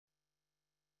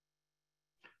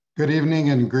Good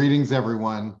evening and greetings,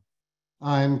 everyone.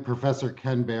 I'm Professor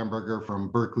Ken Bamberger from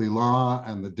Berkeley Law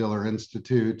and the Diller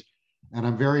Institute, and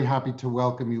I'm very happy to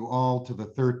welcome you all to the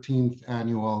 13th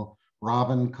annual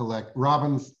Robbins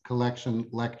Collection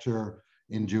Lecture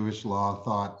in Jewish Law,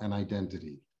 Thought, and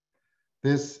Identity.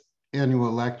 This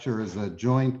annual lecture is a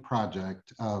joint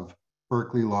project of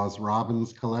Berkeley Law's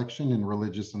Robbins Collection in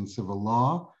Religious and Civil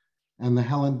Law and the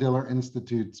Helen Diller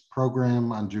Institute's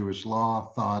program on Jewish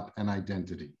Law, Thought, and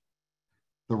Identity.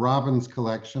 The Robbins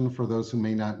Collection, for those who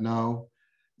may not know,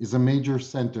 is a major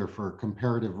center for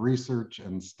comparative research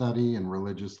and study in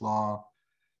religious law.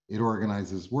 It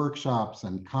organizes workshops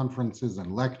and conferences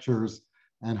and lectures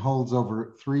and holds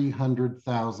over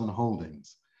 300,000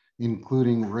 holdings,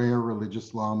 including rare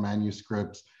religious law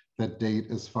manuscripts that date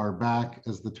as far back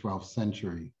as the 12th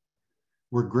century.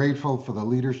 We're grateful for the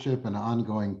leadership and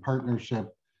ongoing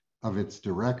partnership of its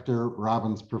director,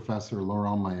 Robbins Professor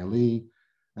Laurent Mayali,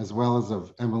 as well as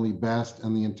of Emily Best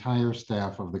and the entire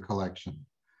staff of the collection.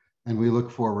 And we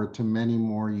look forward to many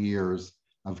more years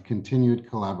of continued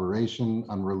collaboration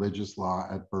on religious law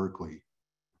at Berkeley.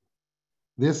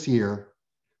 This year,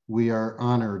 we are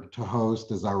honored to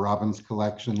host as our Robbins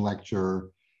Collection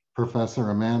lecturer,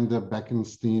 Professor Amanda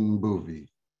Beckenstein Mbuvi.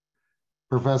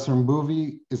 Professor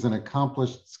Mbuvi is an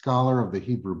accomplished scholar of the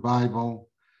Hebrew Bible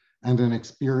and an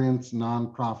experienced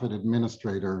nonprofit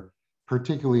administrator,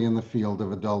 particularly in the field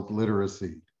of adult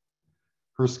literacy.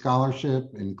 Her scholarship,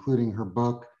 including her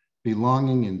book,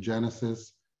 Belonging in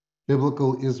Genesis,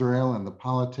 Biblical Israel and the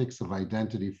Politics of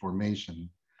Identity Formation,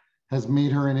 has made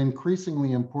her an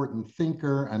increasingly important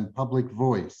thinker and public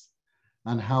voice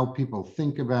on how people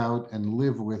think about and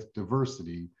live with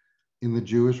diversity in the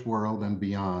Jewish world and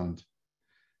beyond.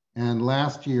 And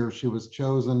last year, she was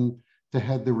chosen to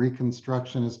head the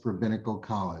Reconstructionist Rabbinical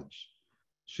College.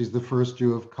 She's the first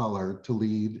Jew of color to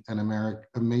lead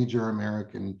a major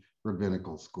American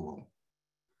rabbinical school.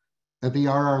 At the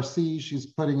RRC, she's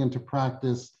putting into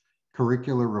practice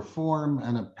curricular reform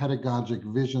and a pedagogic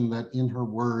vision that, in her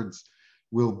words,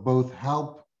 will both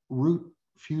help root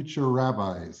future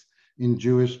rabbis in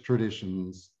Jewish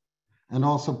traditions and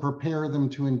also prepare them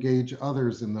to engage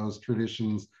others in those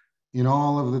traditions in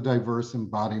all of the diverse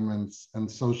embodiments and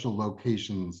social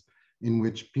locations in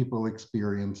which people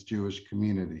experience Jewish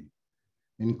community,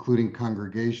 including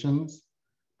congregations,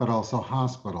 but also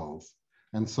hospitals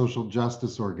and social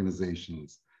justice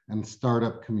organizations and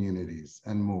startup communities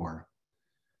and more.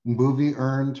 Mbuvi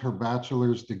earned her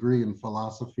bachelor's degree in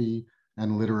philosophy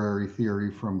and literary theory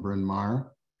from Bryn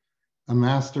Mawr, a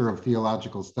Master of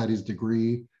Theological Studies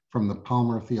degree from the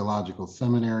Palmer Theological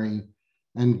Seminary,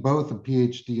 and both a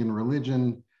PhD in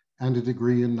religion and a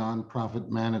degree in nonprofit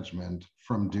management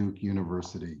from Duke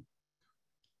University.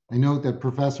 I note that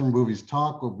Professor Mbuvi's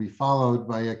talk will be followed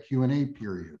by a Q&A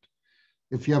period.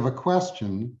 If you have a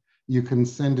question, you can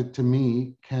send it to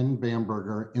me, Ken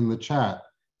Bamberger, in the chat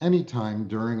anytime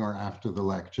during or after the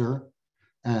lecture.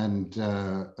 And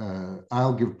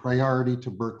I'll give priority to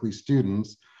Berkeley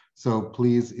students, so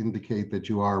please indicate that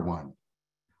you are one.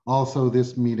 Also,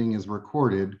 this meeting is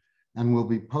recorded and will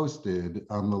be posted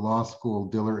on the Law School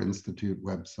Diller Institute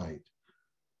website.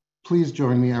 Please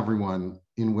join me, everyone,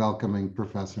 in welcoming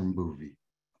Professor Mbuvi.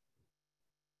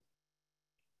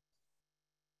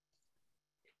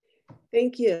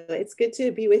 Thank you. It's good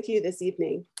to be with you this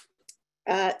evening.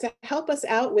 To help us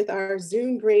out with our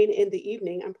Zoom brain in the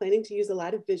evening, I'm planning to use a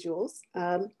lot of visuals.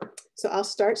 So I'll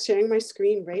start sharing my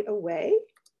screen right away.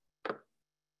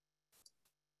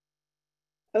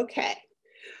 Okay.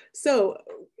 So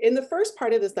in the first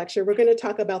part of this lecture, we're going to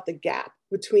talk about the gap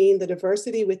between the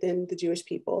diversity within the Jewish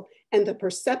people and the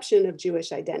perception of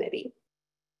Jewish identity.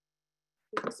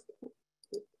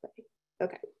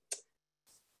 Okay.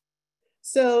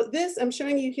 So this, I'm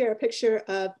showing you here a picture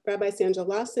of Rabbi Sandra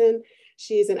Lawson.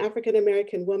 She's an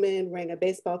African-American woman wearing a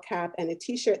baseball cap and a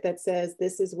t-shirt that says,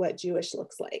 "This is what Jewish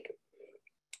looks like."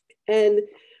 And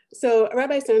so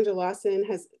Rabbi Sandra Lawson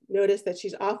has noticed that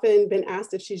she's often been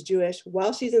asked if she's Jewish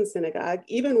while she's in synagogue,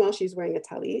 even while she's wearing a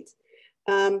talit,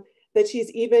 that she's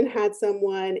even had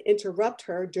someone interrupt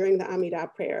her during the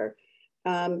Amidah prayer,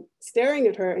 staring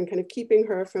at her and kind of keeping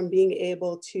her from being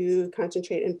able to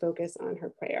concentrate and focus on her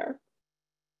prayer.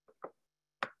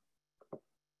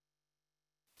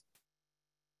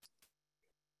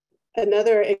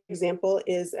 Another example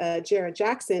is Jared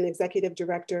Jackson, executive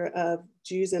director of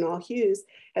Jews in All Hues,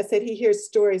 has said he hears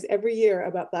stories every year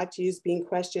about Black Jews being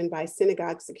questioned by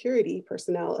synagogue security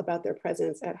personnel about their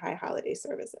presence at high holiday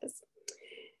services.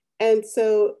 And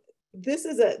so this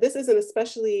is an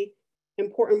especially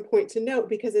important point to note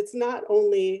because it's not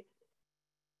only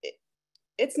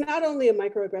it's not only a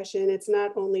microaggression, it's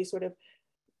not only sort of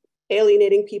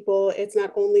alienating people, it's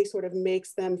not only sort of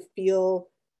makes them feel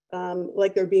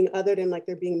like they're being othered and like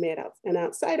they're being made out an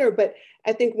outsider. But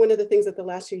I think one of the things that the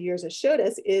last few years has showed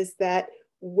us is that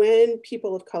when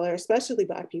people of color, especially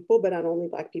Black people, but not only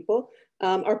Black people,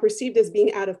 are perceived as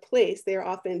being out of place, they are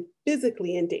often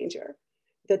physically in danger.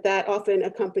 That often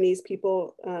accompanies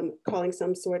people calling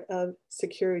some sort of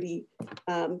security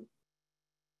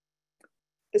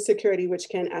which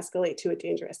can escalate to a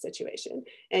dangerous situation.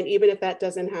 And even if that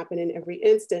doesn't happen in every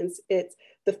instance, it's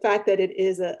the fact that it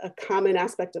is a common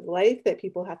aspect of life that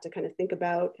people have to kind of think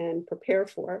about and prepare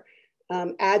for,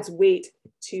 adds weight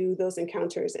to those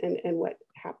encounters and what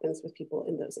happens with people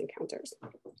in those encounters.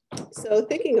 So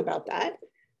thinking about that,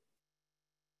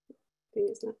 thing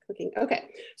is not clicking. Okay,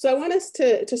 so I want us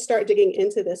to start digging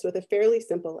into this with a fairly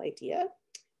simple idea.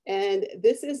 And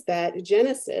this is that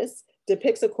Genesis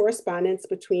depicts a correspondence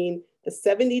between the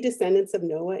 70 descendants of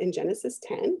Noah in Genesis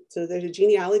 10. So there's a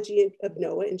genealogy of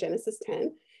Noah in Genesis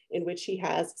 10, in which he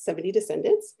has 70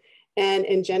 descendants. And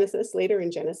in Genesis, later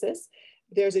in Genesis,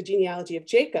 there's a genealogy of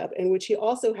Jacob in which he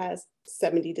also has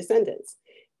 70 descendants.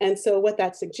 And so what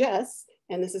that suggests,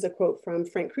 and this is a quote from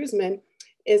Frank Kruzman,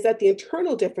 is that the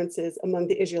internal differences among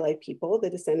the Israelite people, the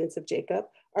descendants of Jacob,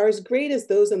 are as great as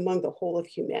those among the whole of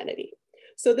humanity.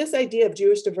 So this idea of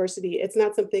Jewish diversity, it's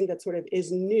not something that sort of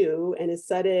is new and is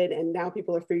sudden and now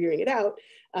people are figuring it out.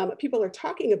 People are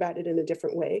talking about it in a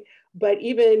different way, but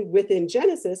even within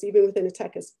Genesis, even within a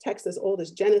text as old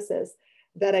as Genesis,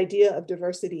 that idea of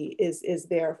diversity is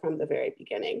there from the very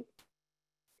beginning.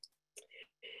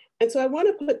 And so I want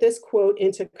to put this quote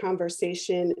into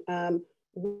conversation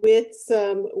with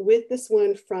this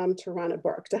one from Tarana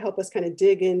Burke to help us kind of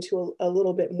dig into a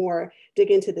little bit more,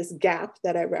 dig into this gap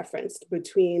that I referenced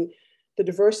between the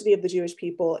diversity of the Jewish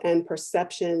people and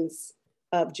perceptions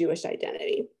of Jewish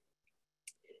identity.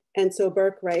 And so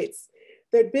Burke writes,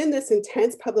 there'd been this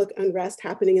intense public unrest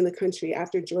happening in the country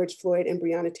after George Floyd and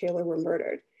Breonna Taylor were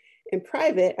murdered. In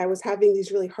private, I was having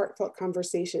these really heartfelt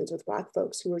conversations with Black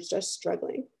folks who were just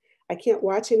struggling. I can't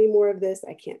watch any more of this.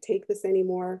 I can't take this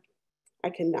anymore. I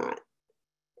cannot.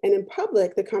 And in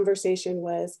public, the conversation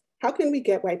was, how can we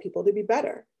get white people to be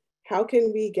better? How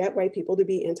can we get white people to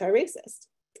be anti-racist?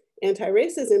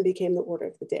 Anti-racism became the order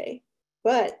of the day,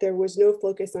 but there was no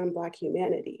focus on Black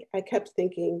humanity. I kept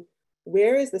thinking,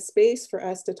 where is the space for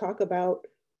us to talk about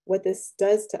what this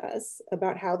does to us,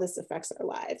 about how this affects our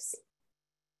lives?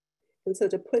 And so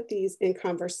to put these in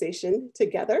conversation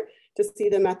together, to see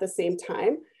them at the same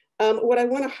time, what I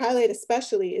want to highlight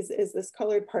especially is this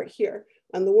colored part here.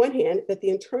 On the one hand, that the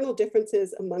internal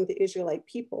differences among the Israelite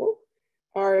people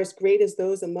are as great as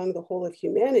those among the whole of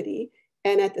humanity.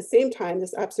 And at the same time,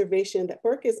 this observation that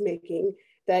Burke is making,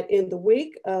 that in the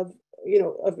wake of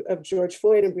George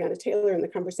Floyd and Breonna Taylor and the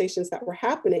conversations that were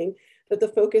happening, that the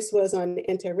focus was on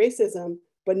anti-racism,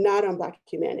 but not on Black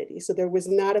humanity. So there was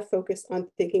not a focus on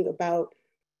thinking about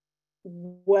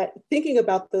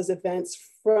those events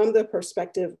from the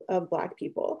perspective of Black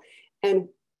people. And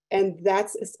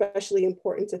that's especially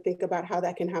important to think about how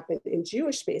that can happen in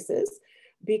Jewish spaces,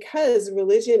 because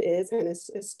religion is and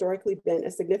has historically been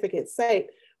a significant site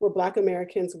where Black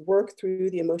Americans work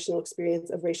through the emotional experience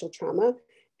of racial trauma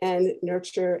and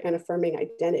nurture an affirming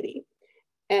identity.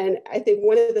 And I think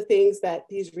one of the things that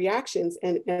these reactions,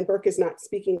 and Burke is not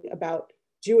speaking about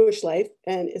Jewish life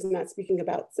and is not speaking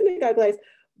about synagogue life,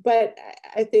 but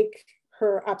I think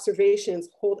her observations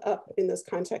hold up in those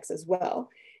contexts as well.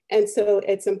 And so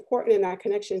it's important in that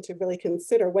connection to really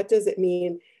consider, what does it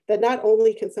mean that not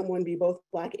only can someone be both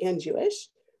Black and Jewish,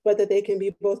 but that they can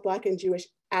be both Black and Jewish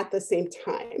at the same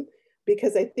time?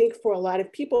 Because I think for a lot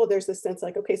of people, there's a sense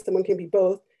like, okay, someone can be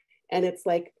both. And it's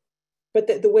like, but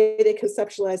the way they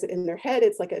conceptualize it in their head,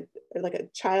 it's like a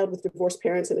child with divorced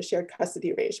parents in a shared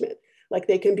custody arrangement. Like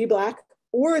they can be Black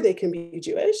or they can be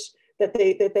Jewish, that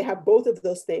they have both of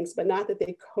those things, but not that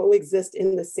they coexist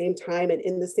in the same time and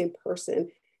in the same person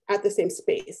at the same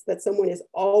space, that someone is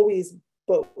always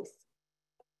both.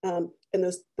 And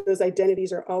those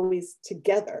identities are always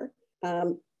together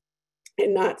and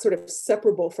not sort of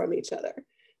separable from each other.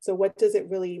 So what does it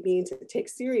really mean to take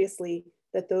seriously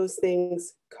that those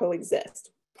things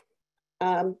coexist?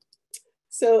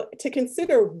 So to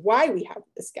consider why we have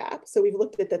this gap, so we've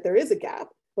looked at that there is a gap,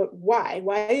 but why?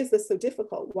 Why is this so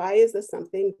difficult? Why is this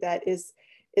something that is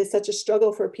such a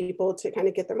struggle for people to kind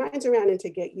of get their minds around and to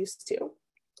get used to?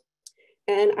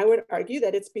 And I would argue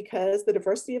that it's because the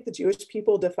diversity of the Jewish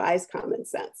people defies common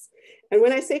sense. And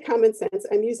when I say common sense,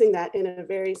 I'm using that in a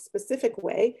very specific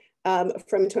way from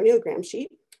Antonio Gramsci,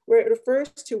 where it refers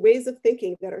to ways of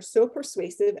thinking that are so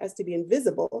persuasive as to be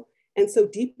invisible and so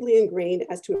deeply ingrained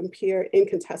as to appear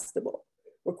incontestable,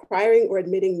 requiring or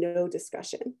admitting no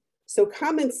discussion. So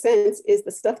common sense is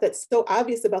the stuff that's so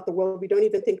obvious about the world, we don't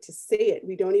even think to say it.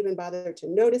 We don't even bother to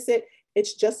notice it.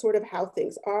 It's just sort of how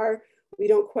things are. We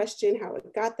don't question how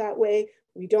it got that way.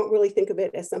 We don't really think of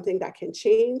it as something that can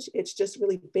change. It's just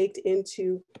really baked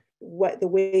into the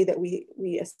way that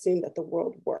we assume that the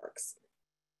world works.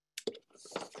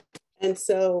 And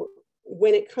so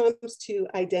when it comes to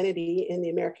identity in the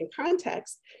American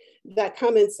context, that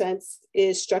common sense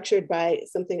is structured by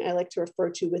something I like to refer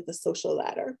to with the social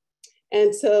ladder.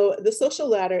 And so the social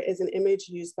ladder is an image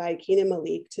used by Keenan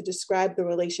Malik to describe the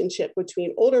relationship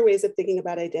between older ways of thinking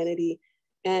about identity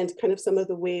and kind of some of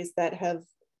the ways that have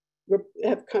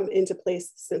come into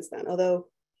place since then. Although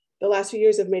the last few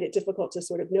years have made it difficult to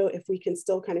sort of know if we can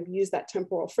still kind of use that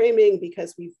temporal framing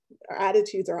because our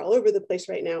attitudes are all over the place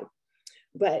right now.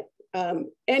 But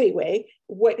anyway,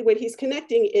 what he's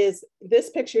connecting is this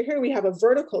picture here. We have a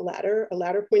vertical ladder, a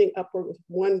ladder pointing upward with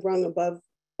one rung above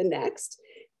the next.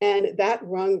 And that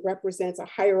rung represents a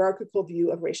hierarchical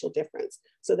view of racial difference.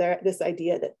 So this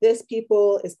idea that this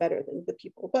people is better than the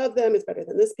people above them, is better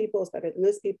than this people, is better than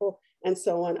this people, and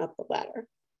so on up the ladder.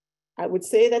 I would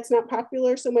say that's not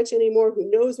popular so much anymore. Who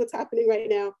knows what's happening right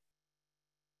now?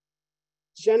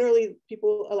 Generally,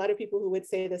 a lot of people who would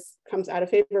say this comes out of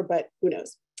favor, but who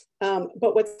knows?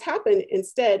 But what's happened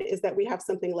instead is that we have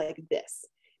something like this.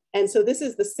 And so this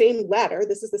is the same ladder.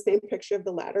 This is the same picture of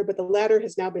the ladder, but the ladder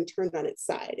has now been turned on its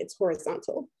side. It's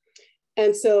horizontal.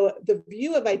 And so the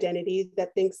view of identity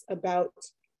that thinks about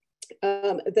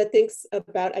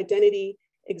identity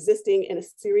existing in a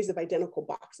series of identical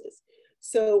boxes.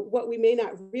 So what we may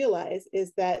not realize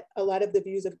is that a lot of the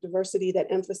views of diversity that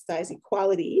emphasize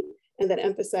equality and that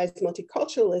emphasize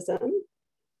multiculturalism,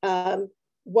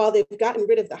 while they've gotten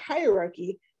rid of the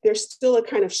hierarchy, there's still a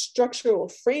kind of structural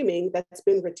framing that's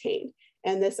been retained.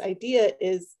 And this idea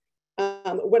is,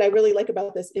 what I really like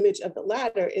about this image of the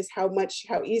ladder is how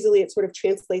easily it sort of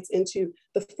translates into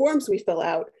the forms we fill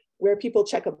out where people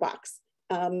check a box.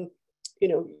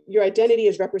 Your identity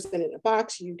is represented in a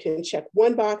box. You can check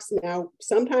one box. Now,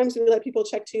 sometimes we let people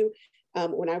check two.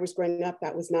 When I was growing up,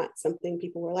 that was not something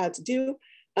people were allowed to do.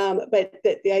 But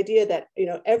the idea that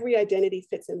every identity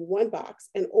fits in one box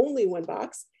and only one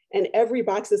box, and every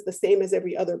box is the same as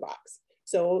every other box.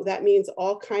 So that means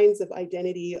all kinds of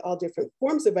identity, all different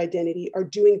forms of identity are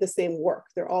doing the same work.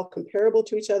 They're all comparable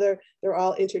to each other. They're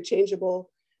all interchangeable.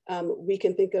 We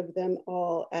can think of them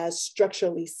all as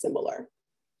structurally similar.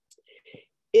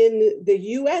 In the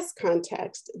US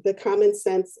context, the common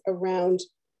sense around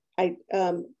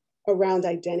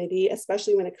identity,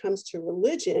 especially when it comes to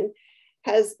religion,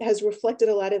 has reflected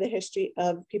a lot of the history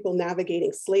of people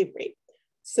navigating slavery.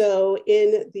 So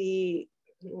in the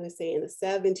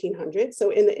 1700s,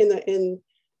 so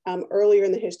earlier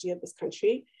in the history of this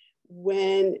country,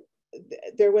 when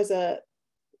there's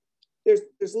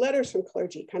letters from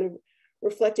clergy kind of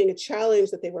reflecting a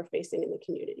challenge that they were facing in the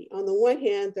community. On the one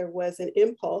hand, there was an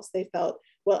impulse. They felt,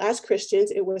 well, as Christians,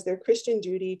 it was their Christian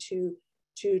duty to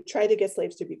try to get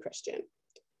slaves to be Christian.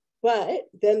 But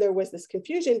then there was this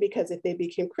confusion because if they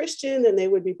became Christian, then they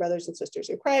would be brothers and sisters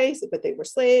in Christ, but they were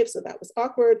slaves, so that was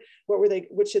awkward.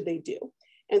 What should they do?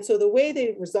 And so the way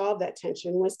they resolved that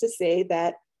tension was to say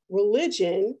that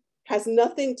religion has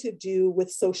nothing to do with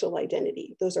social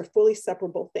identity. Those are fully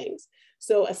separable things.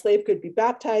 So a slave could be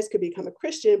baptized, could become a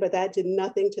Christian, but that did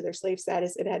nothing to their slave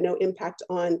status. It had no impact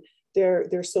on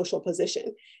their social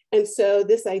position. And so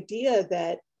this idea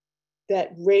that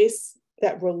race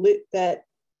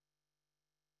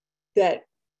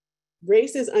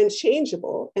is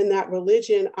unchangeable and that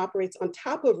religion operates on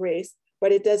top of race,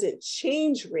 but it doesn't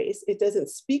change race, it doesn't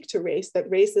speak to race, that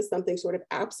race is something sort of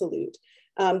absolute.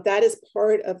 That is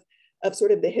part of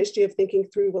sort of the history of thinking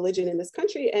through religion in this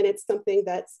country. And it's something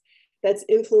that's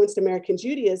influenced American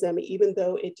Judaism, even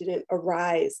though it didn't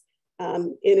arise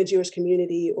in a Jewish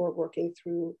community or working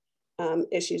through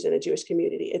issues in a Jewish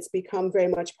community. It's become very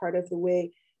much part of the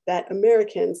way that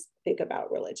Americans think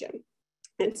about religion.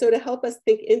 And so to help us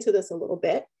think into this a little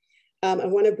bit, I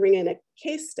want to bring in a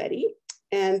case study.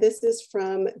 And this is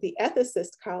from the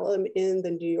ethicist column in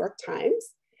the New York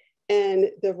Times. And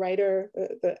the writer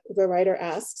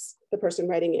asks the person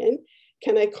writing in,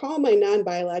 can I call my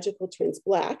non-biological twins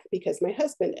Black because my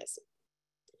husband is?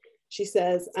 She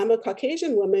says, I'm a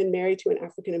Caucasian woman married to an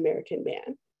African-American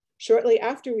man. Shortly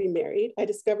after we married, I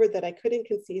discovered that I couldn't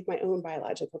conceive my own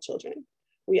biological children.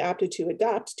 We opted to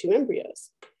adopt 2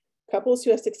 embryos. Couples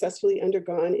who have successfully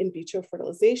undergone in vitro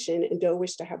fertilization and don't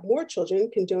wish to have more children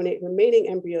can donate remaining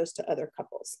embryos to other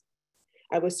couples.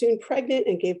 I was soon pregnant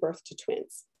and gave birth to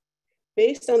twins.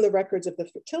 Based on the records of the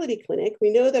fertility clinic,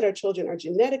 we know that our children are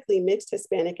genetically mixed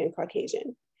Hispanic and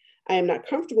Caucasian. I am not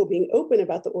comfortable being open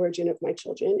about the origin of my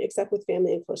children, except with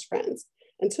family and close friends,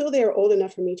 until they are old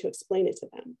enough for me to explain it to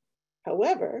them.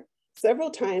 However, several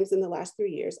times in the last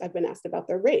 3 years, I've been asked about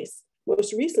their race,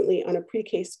 most recently on a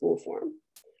pre-K school form.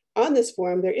 On this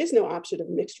form, there is no option of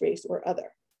mixed race or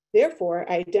other. Therefore,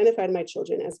 I identified my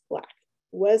children as Black.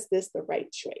 Was this the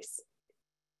right choice?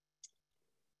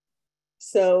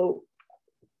 So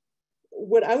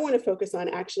what I want to focus on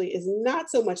actually is not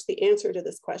so much the answer to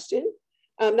this question,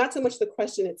 not so much the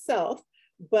question itself,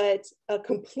 but a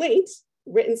complaint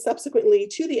written subsequently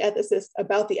to the ethicist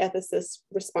about the ethicist's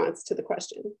response to the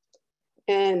question.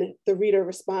 And the reader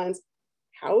responds,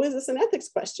 how is this an ethics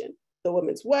question? The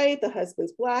woman's white, the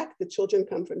husband's Black, the children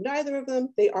come from neither of them,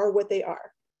 they are what they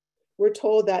are. We're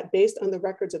told that based on the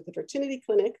records of the fertility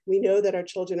clinic, we know that our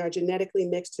children are genetically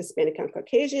mixed Hispanic and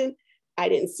Caucasian. I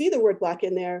didn't see the word Black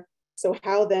in there, so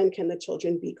how then can the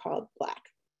children be called Black?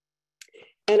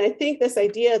 And I think this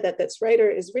idea that this writer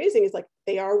is raising is like,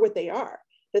 they are what they are,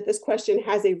 that this question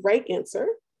has a right answer,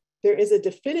 there is a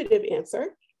definitive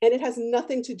answer, and it has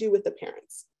nothing to do with the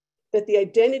parents. That the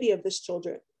identity of these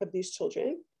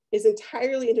children is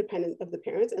entirely independent of the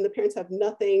parents, and the parents have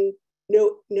nothing,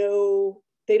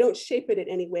 they don't shape it in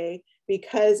any way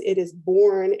because it is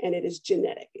born and it is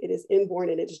genetic. It is inborn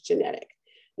and it is genetic.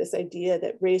 This idea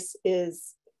that race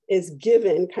is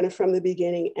given kind of from the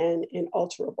beginning and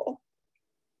inalterable.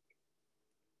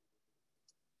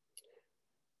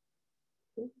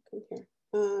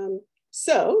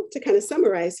 So to kind of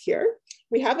summarize here,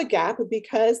 we have a gap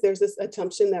because there's this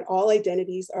assumption that all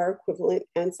identities are equivalent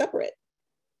and separate.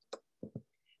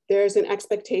 There's an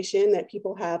expectation that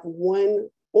people have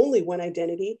only one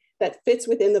identity that fits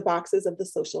within the boxes of the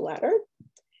social ladder.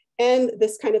 And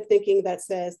this kind of thinking that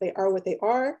says they are what they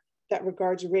are, that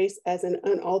regards race as an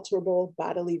unalterable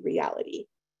bodily reality,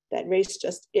 that race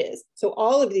just is. So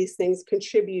all of these things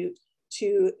contribute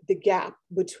to the gap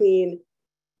between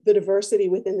the diversity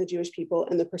within the Jewish people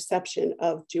and the perception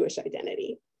of Jewish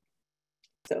identity.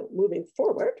 So moving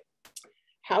forward,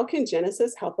 how can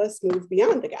Genesis help us move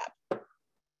beyond the gap?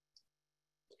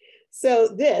 So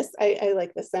this, I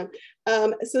like this sound.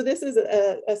 So this is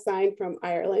a sign from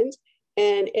Ireland,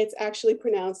 and it's actually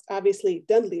pronounced, obviously,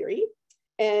 Dunleary.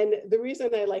 And the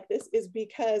reason I like this is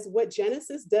because what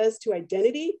Genesis does to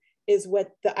identity is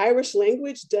what the Irish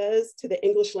language does to the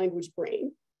English language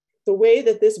brain. The way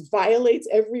that this violates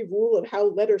every rule of how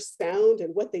letters sound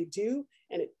and what they do,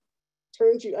 and it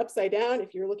turns you upside down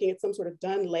if you're looking at some sort of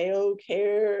Dunleo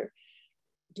care,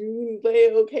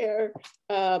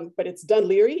 but it's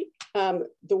Dunleary.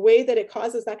 The way that it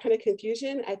causes that kind of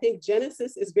confusion, I think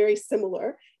Genesis is very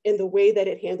similar in the way that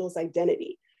it handles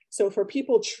identity. So for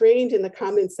people trained in the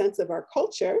common sense of our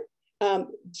culture,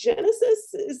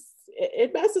 Genesis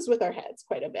it messes with our heads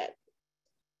quite a bit.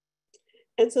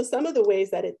 And so some of the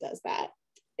ways that it does that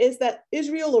is that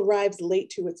Israel arrives late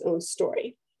to its own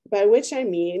story, by which I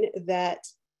mean that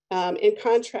in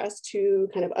contrast to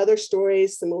kind of other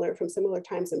stories from similar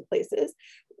times and places,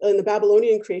 in the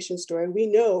Babylonian creation story, we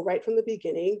know right from the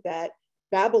beginning that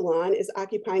Babylon is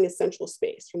occupying a central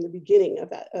space from the beginning of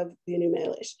the Enu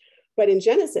Melish. But in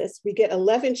Genesis, we get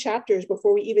 11 chapters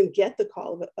before we even get the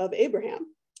call of Abraham.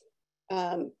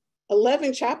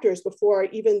 11 chapters before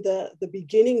even the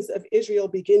beginnings of Israel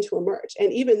begin to emerge.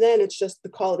 And even then, it's just the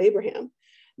call of Abraham.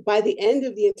 By the end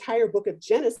of the entire book of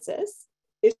Genesis,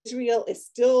 Israel is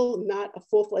still not a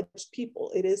full-fledged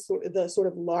people. It is the sort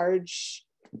of large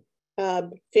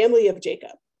family of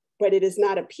Jacob, but it is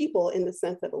not a people in the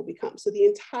sense that it will become. So the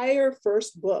entire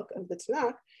first book of the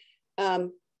Tanakh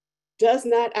does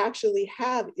not actually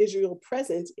have Israel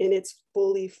present in its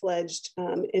fully fledged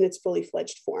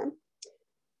form.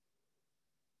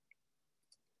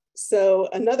 So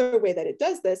another way that it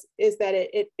does this is that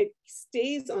it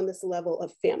stays on this level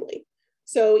of family.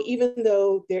 So even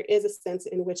though there is a sense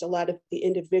in which a lot of the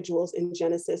individuals in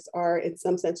Genesis are in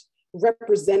some sense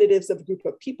representatives of a group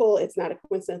of people, it's not a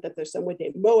coincidence that there's someone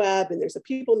named Moab and there's a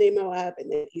people named Moab, and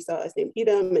then Esau is named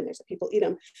Edom and there's a people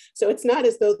Edom. So it's not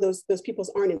as though those peoples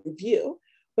aren't in view,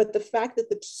 but the fact that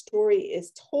the story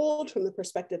is told from the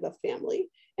perspective of family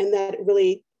and that it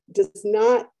really does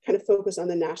not kind of focus on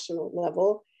the national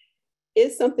level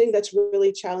is something that's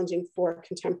really challenging for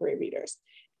contemporary readers.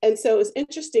 And so it's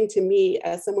interesting to me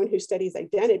as someone who studies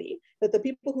identity, that the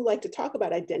people who like to talk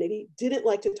about identity didn't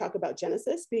like to talk about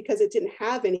Genesis because it didn't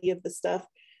have any of the stuff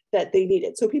that they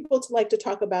needed. So people like to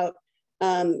talk about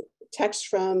texts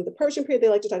from the Persian period, they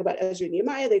like to talk about Ezra and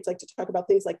Nehemiah, they'd like to talk about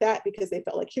things like that because they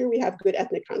felt like here we have good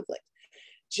ethnic conflict.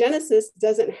 Genesis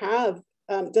doesn't have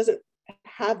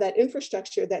have that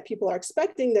infrastructure that people are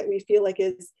expecting that we feel like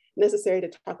is necessary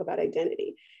to talk about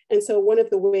identity. And so one of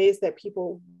the ways that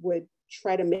people would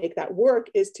try to make that work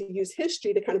is to use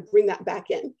history to kind of bring that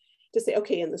back in, to say,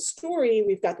 okay, in the story,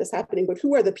 we've got this happening, but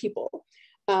who are the people?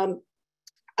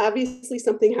 Obviously,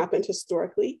 something happened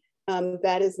historically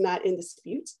that is not in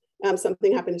dispute.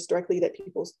 Something happened historically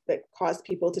that caused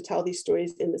people to tell these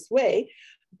stories in this way.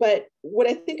 But what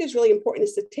I think is really important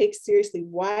is to take seriously,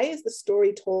 why is the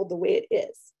story told the way it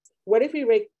is? What if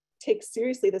we take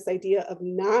seriously this idea of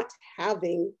not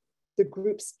having the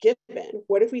groups given?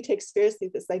 What if we take seriously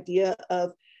this idea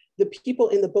of the people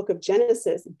in the book of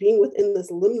Genesis being within this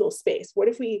liminal space? What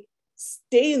if we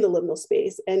stay in the liminal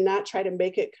space and not try to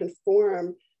make it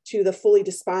conform to the fully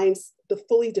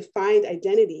defined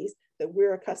identities that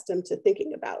we're accustomed to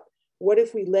thinking about? What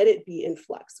if we let it be in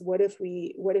flux? What if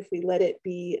we let it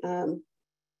be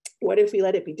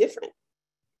different?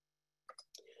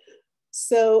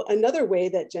 So another way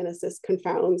that Genesis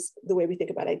confounds the way we think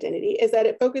about identity is that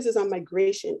it focuses on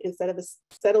migration instead of a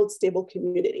settled, stable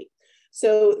community.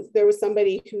 So there was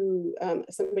somebody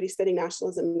studying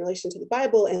nationalism in relation to the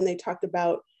Bible, and they talked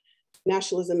about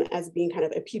nationalism as being kind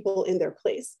of a people in their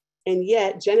place. And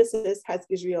yet Genesis has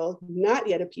Israel not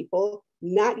yet a people,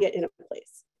 not yet in a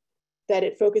place. That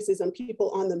it focuses on people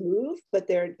on the move, but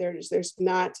there's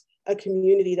not a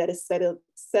community that is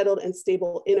settled and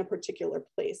stable in a particular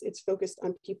place. It's focused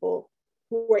on people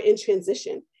who are in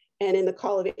transition. And in the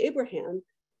call of Abraham,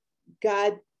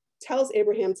 God tells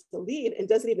Abraham to lead and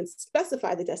doesn't even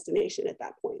specify the destination at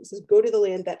that point. He says, go to the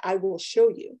land that I will show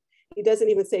you. He doesn't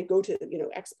even say, go to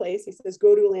X place. He says,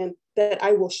 go to a land that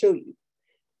I will show you.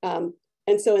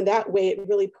 And so in that way, it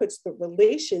really puts the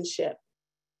relationship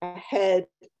ahead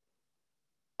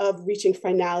of reaching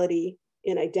finality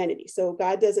in identity. So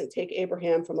God doesn't take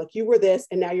Abraham from like, you were this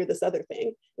and now you're this other thing.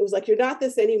 It was like, you're not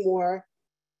this anymore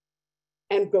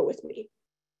and go with me.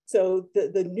 So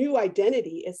the new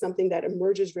identity is something that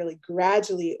emerges really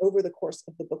gradually over the course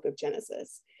of the book of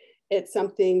Genesis. It's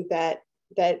something that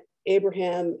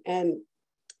Abraham and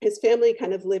his family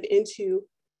kind of live into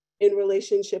in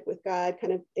relationship with God.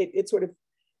 Kind of,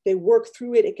 they work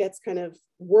through it. It gets kind of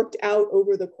worked out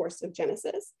over the course of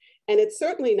Genesis. And it's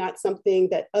certainly not something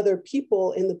that other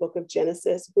people in the book of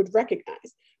Genesis would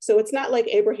recognize. So it's not like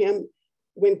Abraham,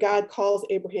 when God calls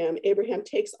Abraham, Abraham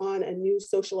takes on a new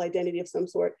social identity of some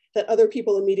sort that other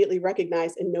people immediately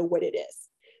recognize and know what it is.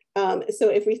 So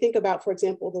if we think about, for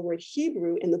example, the word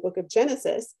Hebrew in the book of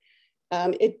Genesis,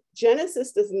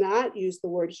 Genesis does not use the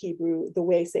word Hebrew the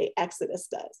way, say, Exodus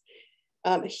does.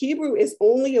 Hebrew is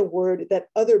only a word that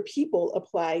other people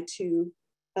apply to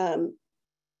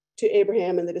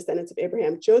Abraham and the descendants of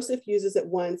Abraham. Joseph uses it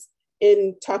once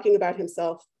in talking about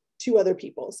himself to other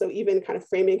people. So even kind of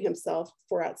framing himself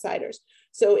for outsiders.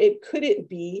 So it couldn't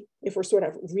be, if we're sort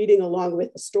of reading along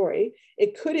with the story,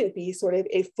 it couldn't be sort of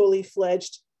a fully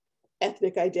fledged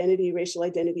ethnic identity, racial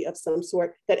identity of some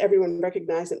sort that everyone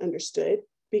recognized and understood,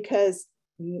 because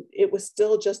it was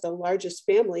still just a largest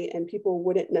family and people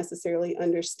wouldn't necessarily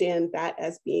understand that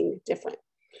as being different.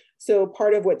 So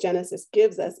part of what Genesis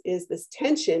gives us is this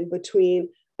tension between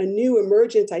a new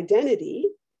emergent identity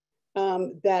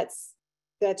that's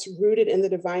rooted in the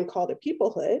divine call to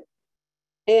peoplehood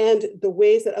and the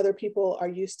ways that other people are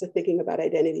used to thinking about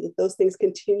identity, that those things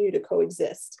continue to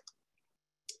coexist.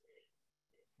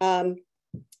 And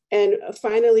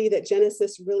finally, that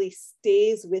Genesis really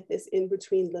stays with this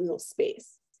in-between liminal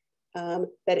space, that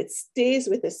it stays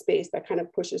with this space that kind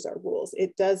of pushes our rules.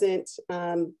 It doesn't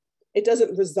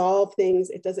resolve things.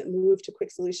 It doesn't move to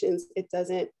quick solutions. It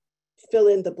doesn't fill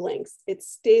in the blanks. It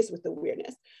stays with the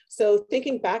weirdness. So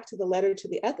thinking back to the letter to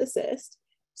the ethicist,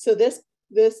 so this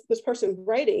person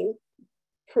writing,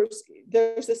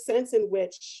 there's a sense in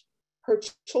which her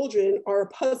children are a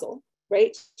puzzle,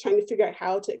 right? Trying to figure out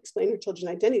how to explain her children's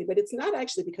identity, but it's not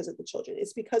actually because of the children.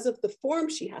 It's because of the form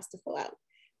she has to fill out.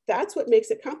 That's what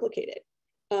makes it complicated.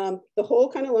 The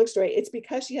whole kind of long story, it's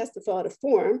because she has to fill out a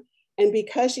form and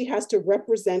because she has to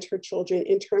represent her children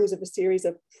in terms of a series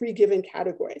of pre-given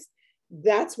categories.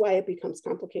 That's why it becomes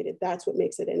complicated. That's what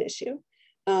makes it an issue,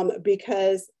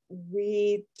 because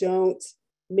we don't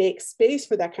make space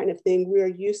for that kind of thing. We're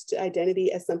used to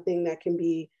identity as something that can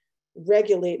be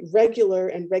regular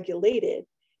and regulated.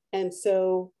 And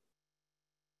so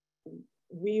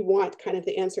we want kind of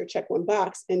the answer, check one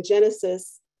box, and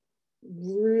Genesis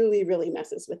really, really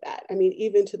messes with that. I mean,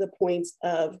 even to the point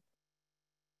of,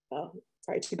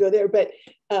 sorry to go there, but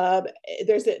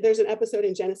there's an episode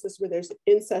in Genesis where there's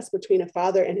incest between a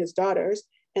father and his daughters,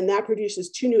 and that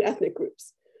produces 2 new ethnic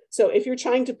groups. So if you're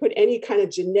trying to put any kind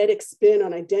of genetic spin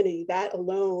on identity, that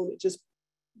alone just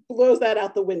blows that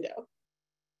out the window.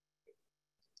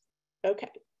 Okay.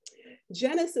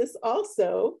 Genesis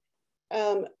also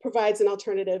provides an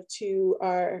alternative to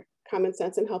our common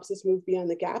sense and helps us move beyond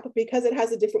the gap because it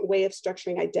has a different way of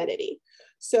structuring identity.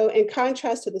 So in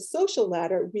contrast to the social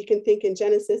ladder, we can think in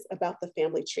Genesis about the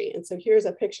family tree. And so here's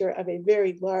a picture of a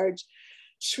very large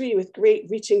tree with great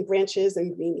reaching branches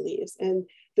and green leaves. And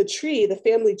the tree, the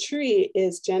family tree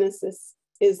is Genesis,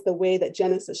 is the way that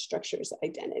Genesis structures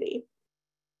identity.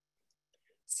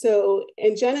 So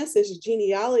in Genesis,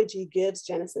 genealogy gives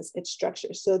Genesis its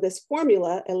structure. So this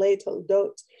formula, Elei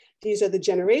Toldot, these are the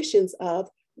generations of,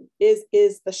 is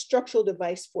the structural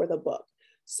device for the book.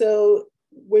 So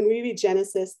when we read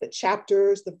Genesis, the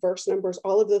chapters, the verse numbers,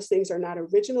 all of those things are not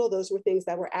original. Those were things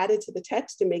that were added to the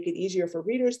text to make it easier for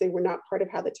readers. They were not part of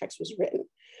how the text was written.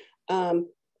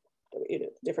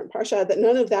 Different parsha, that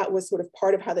none of that was sort of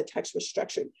part of how the text was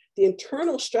structured. The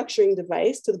internal structuring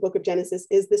device to the book of Genesis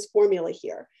is this formula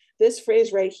here. This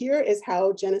phrase right here is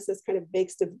how Genesis kind of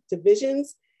makes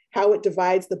divisions, how it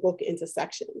divides the book into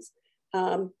sections.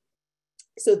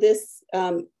 So this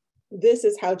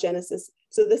is how Genesis,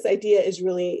 so this idea is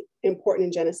really important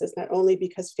in Genesis, not only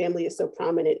because family is so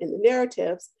prominent in the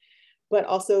narratives, but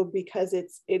also because it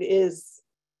is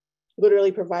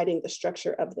literally providing the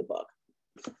structure of the book.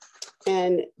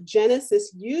 And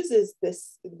Genesis uses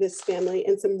this family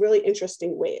in some really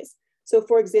interesting ways. So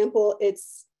for example,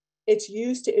 it's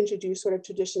used to introduce sort of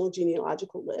traditional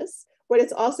genealogical lists, but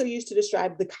it's also used to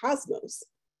describe the cosmos.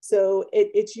 So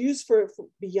it's used for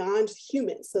beyond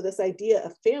humans. So this idea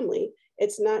of family,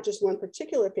 it's not just one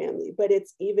particular family, but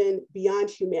it's even beyond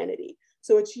humanity.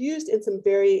 So it's used in some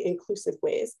very inclusive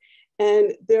ways.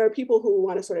 And there are people who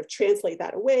want to sort of translate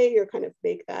that away or kind of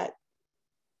make that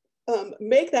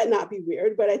not be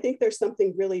weird, but I think there's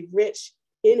something really rich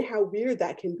in how weird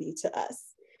that can be to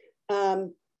us.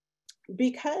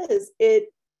 Because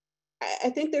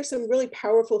I think there's some really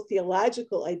powerful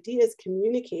theological ideas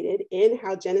communicated in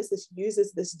how Genesis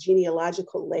uses this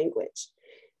genealogical language.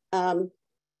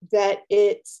 That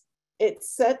it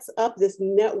sets up this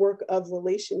network of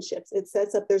relationships. It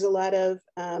sets up, there's a lot of,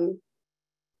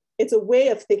 it's a way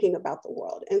of thinking about the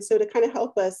world. And so to kind of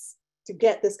help us to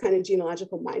get this kind of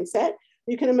genealogical mindset,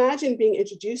 you can imagine being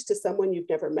introduced to someone you've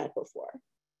never met before.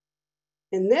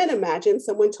 And then imagine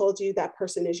someone told you that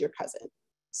person is your cousin.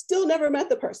 Still never met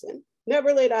the person,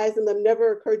 never laid eyes on them,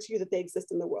 never occurred to you that they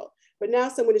exist in the world. But now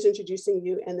someone is introducing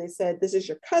you and they said, this is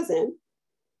your cousin.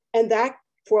 And that,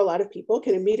 for a lot of people,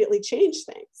 can immediately change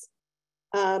things.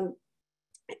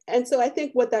 And so I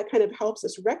think what that kind of helps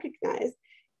us recognize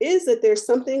is that there's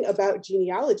something about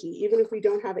genealogy, even if we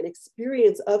don't have an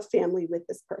experience of family with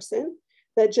this person,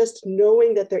 that just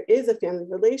knowing that there is a family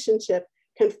relationship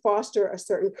can foster a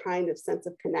certain kind of sense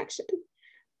of connection.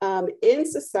 In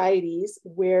societies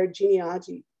where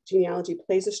genealogy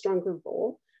plays a stronger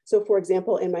role, so for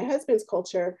example, in my husband's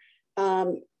culture,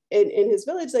 in his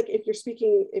village, like if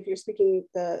you're speaking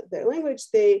their language,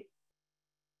 to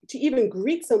even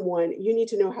greet someone, you need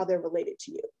to know how they're related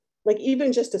to you. Like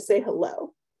even just to say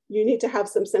hello, you need to have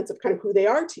some sense of kind of who they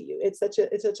are to you. It's such a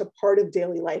part of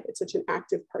daily life. It's such an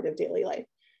active part of daily life.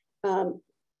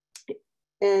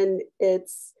 And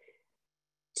it's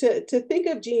to think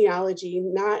of genealogy,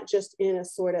 not just in a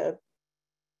sort of,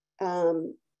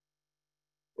 to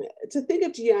think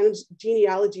of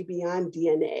genealogy beyond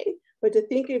DNA, but to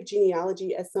think of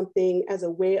genealogy as something, as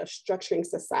a way of structuring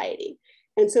society.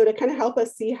 And so to kind of help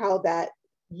us see how that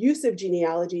use of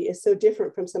genealogy is so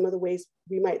different from some of the ways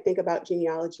we might think about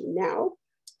genealogy now,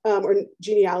 or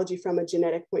genealogy from a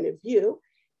genetic point of view,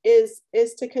 is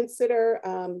to consider,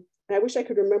 and I wish I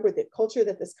could remember the culture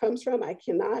that this comes from. I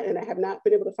cannot, and I have not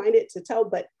been able to find it to tell,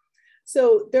 but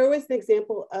so there was an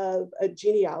example of a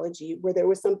genealogy where there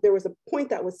was a point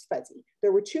that was fuzzy.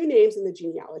 There were two names in the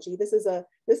genealogy. This is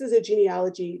a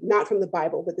genealogy, not from the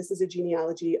Bible, but this is a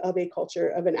genealogy of a culture,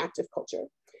 of an active culture.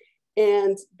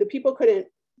 And the people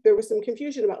there was some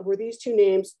confusion about, were these two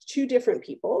names two different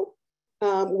people?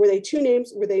 Were they two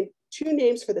names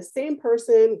for the same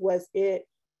person? Was it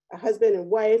a husband and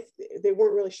wife? They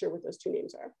weren't really sure what those two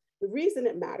names are. The reason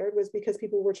it mattered was because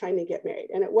people were trying to get married.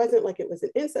 And it wasn't like it was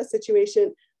an incest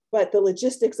situation, but the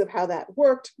logistics of how that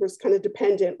worked was kind of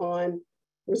dependent on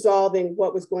resolving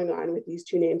what was going on with these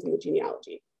two names in the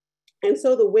genealogy. And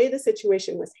so the way the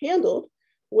situation was handled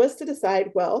was to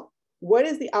decide, well, what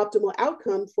is the optimal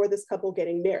outcome for this couple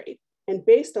getting married? And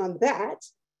based on that,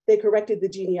 they corrected the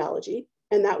genealogy,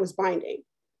 and that was binding.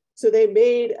 So they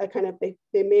made a kind of,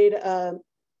 they made a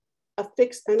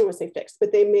fixed, I don't want to say fixed,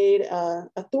 but they made a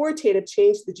authoritative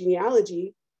change to the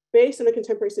genealogy based on a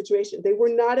contemporary situation. They were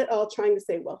not at all trying to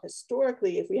say, well,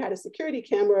 historically, if we had a security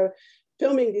camera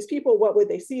filming these people, what would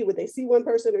they see? Would they see one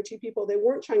person or two people? They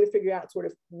weren't trying to figure out sort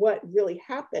of what really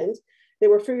happened. They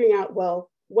were figuring out, well,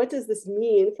 what does this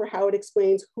mean for how it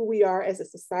explains who we are as a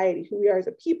society, who we are as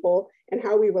a people, and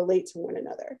how we relate to one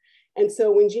another? And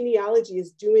so when genealogy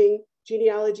is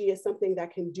something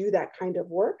that can do that kind of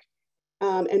work.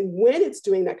 And when it's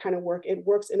doing that kind of work, it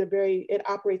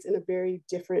operates in a very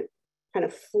different kind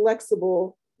of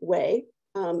flexible way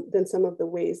than some of the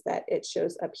ways that it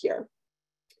shows up here.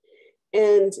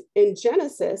 And in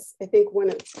Genesis, I think I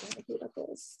don't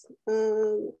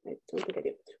think I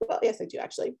do. Well, yes, I do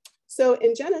actually. So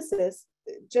in Genesis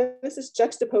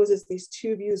juxtaposes these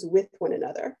two views with one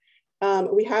another.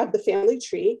 We have the family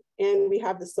tree and we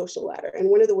have the social ladder. And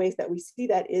one of the ways that we see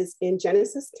that is in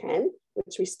Genesis 10,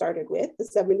 which we started with, the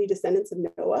 70 descendants of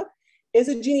Noah, is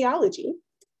a genealogy.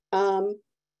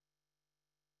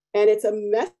 And it's a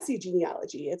messy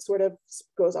genealogy. It sort of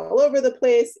goes all over the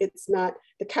place. It's not,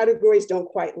 the categories don't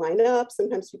quite line up.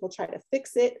 Sometimes people try to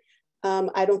fix it.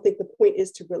 I don't think the point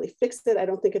is to really fix it. I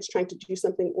don't think it's trying to do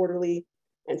something orderly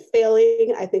and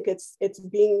failing. I think it's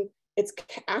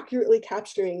accurately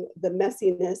capturing the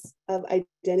messiness of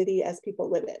identity as people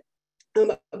live it.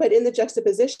 But in the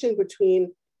juxtaposition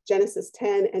between Genesis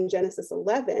 10 and Genesis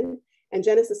 11, and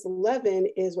Genesis 11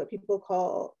 is what people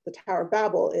call the Tower of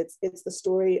Babel. It's the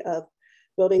story of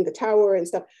building the tower and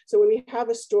stuff. So when we have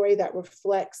a story that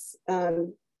reflects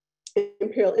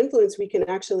imperial influence, we can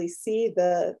actually see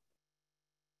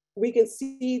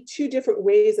two different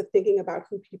ways of thinking about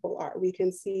who people are. We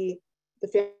can see the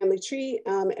family tree,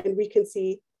 and we can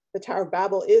see the Tower of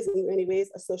Babel is in many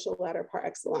ways a social ladder par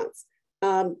excellence.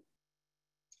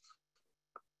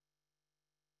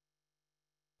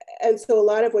 And so a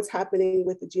lot of what's happening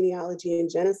with the genealogy in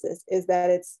Genesis is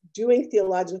that it's doing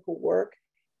theological work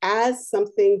as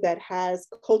something that has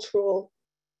cultural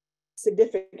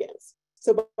significance.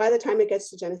 So by the time it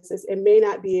gets to Genesis, it may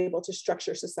not be able to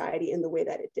structure society in the way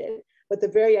that it did. But the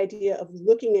very idea of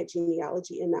looking at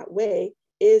genealogy in that way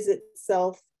is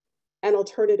itself an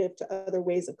alternative to other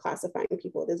ways of classifying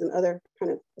people. It is another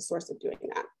kind of a source of doing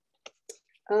that.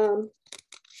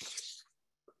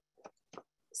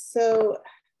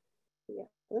 Yeah,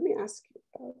 let me ask you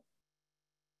about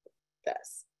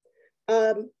this.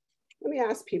 Let me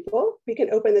ask people, we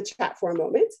can open the chat for a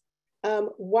moment.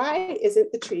 Why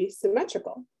isn't the tree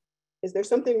symmetrical? Is there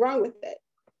something wrong with it?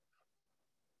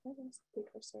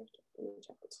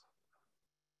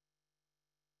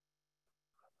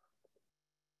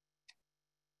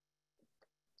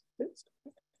 Oops.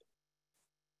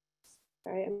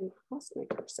 Sorry, I lost my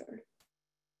cursor.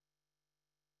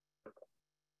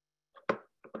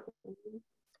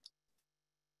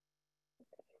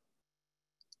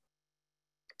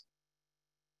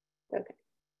 Okay.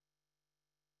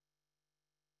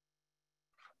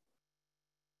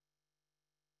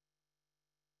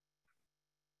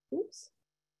 Oops.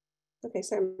 Okay,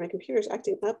 sorry, my computer's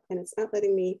acting up and it's not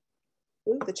letting me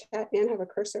move the chat and have a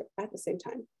cursor at the same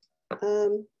time.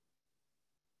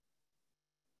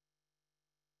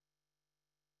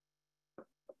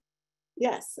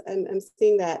 Yes, I'm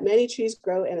seeing that. Many trees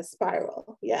grow in a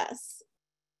spiral. Yes.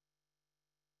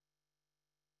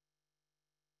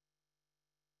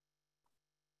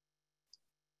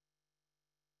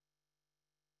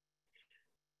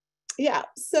 Yeah,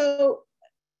 so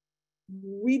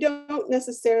we don't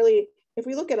necessarily, if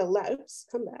we look at a ladder,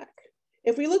 come back.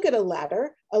 If we look at a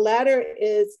ladder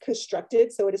is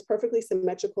constructed, so it is perfectly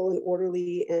symmetrical and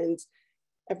orderly and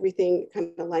everything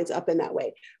kind of lines up in that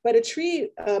way. But a tree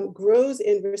grows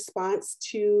in response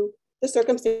to the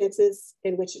circumstances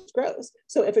in which it grows.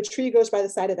 So if a tree grows by the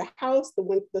side of the house,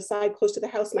 the side close to the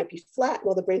house might be flat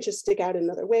while the branches stick out in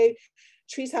another way.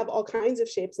 Trees have all kinds of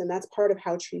shapes, and that's part of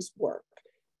how trees work.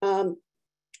 And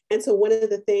so one of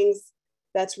the things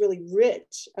that's really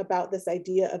rich about this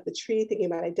idea of the tree thinking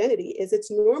about identity is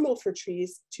it's normal for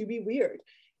trees to be weird.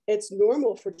 It's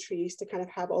normal for trees to kind of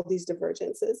have all these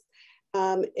divergences.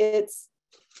 That's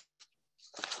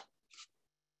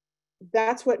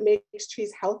what makes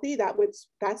trees healthy.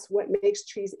 That's what makes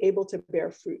trees able to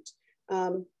bear fruit.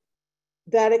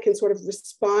 That it can sort of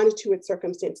respond to its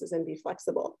circumstances and be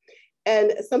flexible.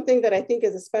 And something that I think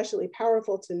is especially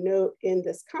powerful to note in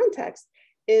this context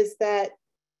is that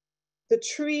the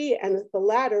tree and the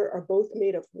ladder are both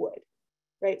made of wood,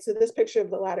 right? So this picture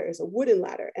of the ladder is a wooden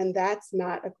ladder, and that's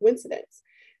not a coincidence.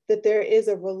 That there is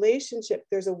a relationship,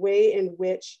 there's a way in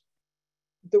which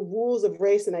the rules of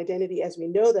race and identity as we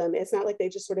know them, it's not like they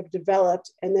just sort of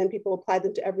developed and then people applied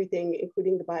them to everything,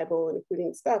 including the Bible and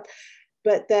including stuff,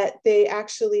 but that they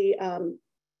actually,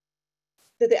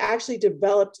 that they actually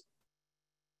developed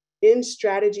in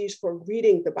strategies for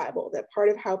reading the Bible, that part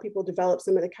of how people developed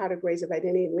some of the categories of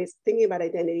identity and ways of thinking about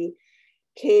identity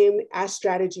came as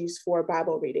strategies for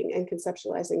Bible reading and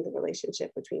conceptualizing the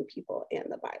relationship between people and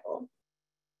the Bible.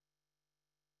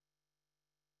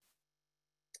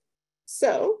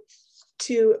 So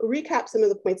to recap some of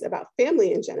the points about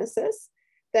family in Genesis,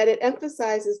 that it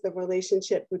emphasizes the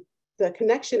relationship with the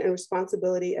connection and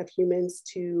responsibility of humans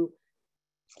to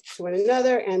one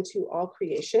another and to all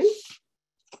creation.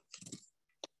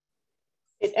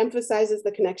 It emphasizes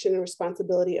the connection and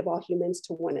responsibility of all humans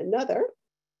to one another.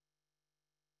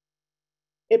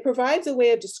 It provides a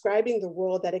way of describing the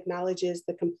world that acknowledges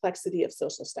the complexity of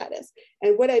social status.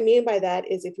 And what I mean by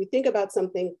that is if we think about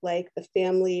something like the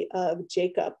family of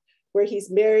Jacob, where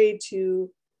he's married to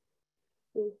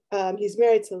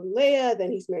Leah,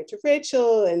 then he's married to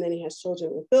Rachel, and then he has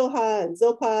children with Bilhah and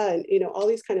Zilpah, and all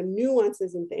these kind of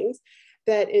nuances and things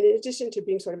that, in addition to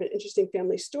being sort of an interesting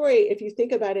family story, if you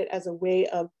think about it as a way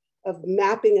of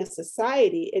mapping a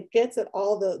society, it gets at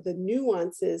all the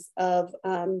nuances of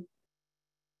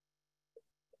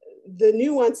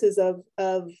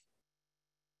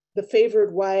the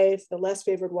favored wife, the less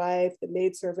favored wife, the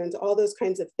maidservants, all those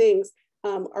kinds of things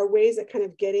are ways of kind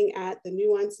of getting at the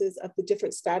nuances of the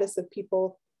different status of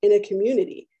people in a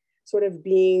community, sort of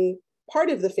being part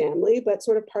of the family, but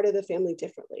sort of part of the family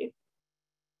differently.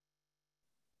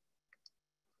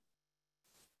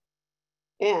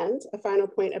 And a final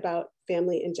point about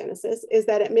family in Genesis is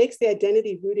that it makes the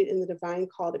identity rooted in the divine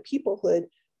call to peoplehood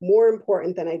more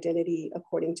important than identity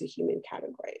according to human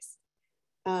categories.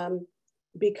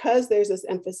 Because there's this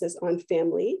emphasis on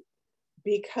family,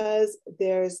 because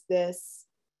there's this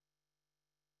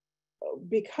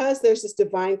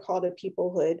divine call to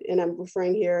peoplehood, and I'm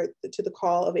referring here to the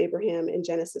call of Abraham in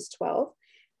Genesis 12,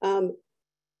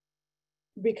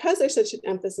 because there's such an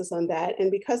emphasis on that,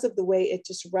 and because of the way it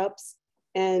disrupts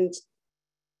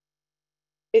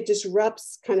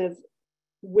kind of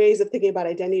ways of thinking about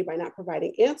identity by not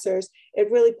providing answers, it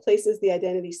really places the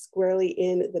identity squarely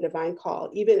in the divine call,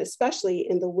 even especially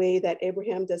in the way that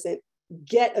Abraham doesn't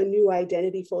get a new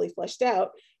identity fully fleshed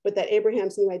out, but that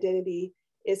Abraham's new identity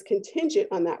is contingent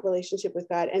on that relationship with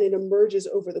God, and it emerges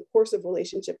over the course of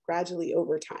relationship gradually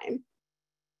over time.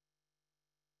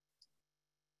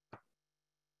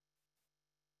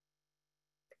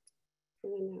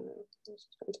 And then now, let's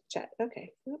just go into chat.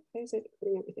 Okay, why is it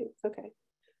putting everything? Okay.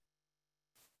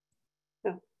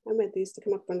 Oh, I meant these to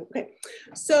come up on, okay.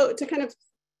 So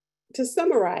to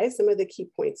summarize some of the key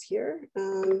points here,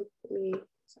 let me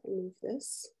move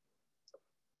this.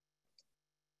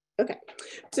 Okay,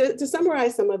 to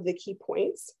summarize some of the key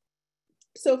points.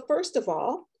 So first of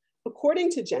all, according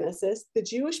to Genesis, the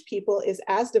Jewish people is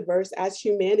as diverse as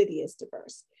humanity is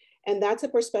diverse. And that's a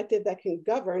perspective that can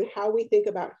govern how we think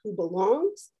about who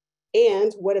belongs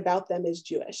and what about them is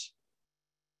Jewish.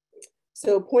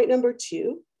 So point number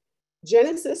 2,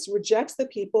 Genesis rejects the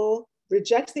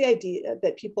idea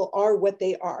that people are what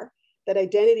they are, that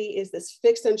identity is this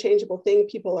fixed, unchangeable thing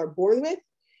people are born with.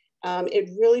 It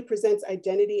really presents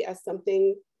identity as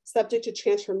something subject to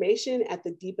transformation at the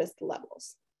deepest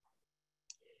levels.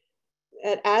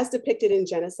 As depicted in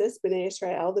Genesis, Bnei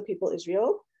Israel, the people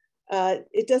Israel,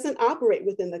 it doesn't operate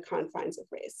within the confines of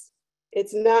race.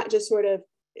 It's not just sort of,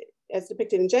 as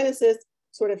depicted in Genesis,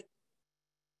 sort of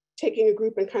taking a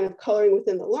group and kind of coloring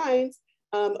within the lines,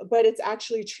 but it's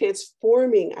actually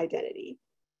transforming identity.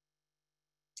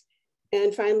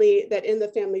 And finally, that in the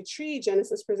family tree,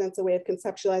 Genesis presents a way of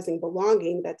conceptualizing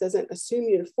belonging that doesn't assume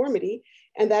uniformity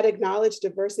and that acknowledge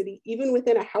diversity even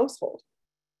within a household.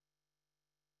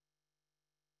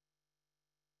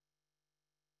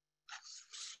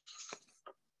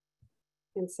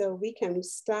 And so we can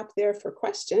stop there for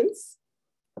questions.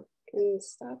 Can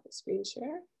stop the screen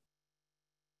share.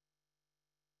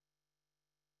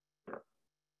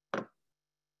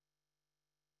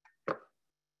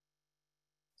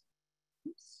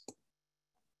 Oops.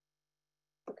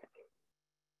 Okay.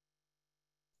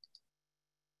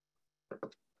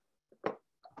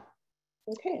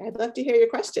 Okay, I'd love to hear your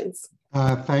questions.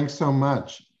 Thanks so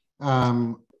much.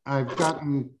 I've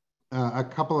gotten a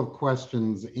couple of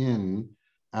questions in.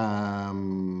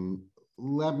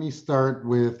 Let me start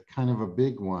with kind of a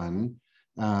big one,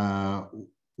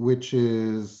 which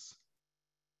is,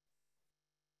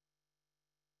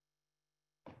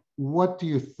 what do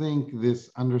you think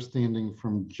this understanding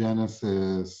from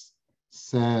Genesis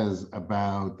says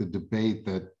about the debate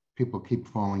that people keep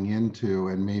falling into,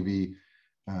 and maybe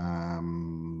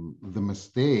the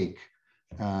mistake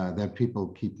that people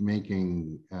keep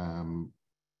making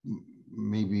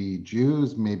maybe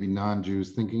Jews, maybe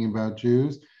non-Jews thinking about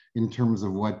Jews in terms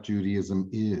of what Judaism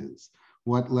is.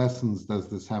 What lessons does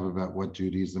this have about what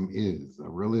Judaism is? A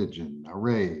religion, a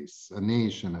race, a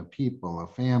nation, a people, a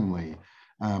family.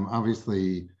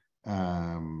 Obviously,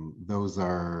 those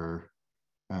are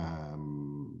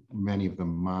many of the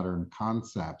modern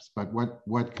concepts, but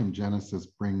what can Genesis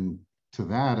bring to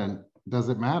that, and does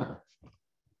it matter?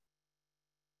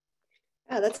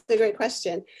 Yeah, that's a great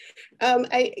question.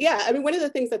 I mean, one of the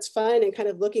things that's fun and kind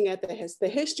of looking at the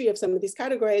history of some of these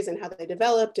categories and how they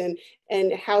developed and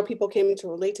how people came to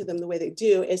relate to them the way they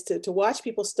do is to watch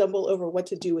people stumble over what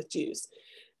to do with Jews.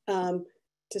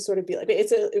 To sort of be like,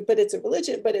 but it's a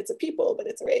religion, but it's a people, but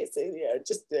it's a race, and, you know,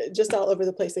 just all over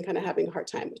the place and kind of having a hard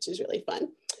time, which is really fun.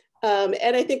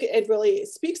 And I think it really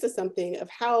speaks to something of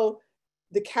how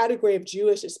the category of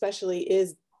Jewish especially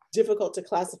is difficult to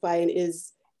classify and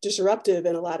is disruptive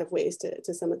in a lot of ways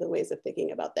to some of the ways of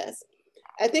thinking about this.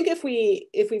 I think if we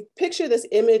picture this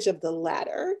image of the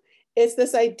ladder, it's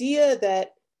this idea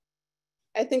that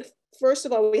I think, first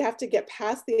of all, we have to get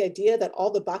past the idea that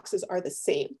all the boxes are the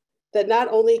same. That not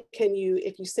only can you,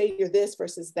 if you say you're this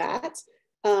versus that,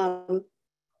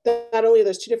 that not only are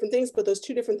those two different things, but those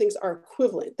two different things are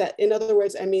equivalent. That, in other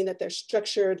words, I mean that they're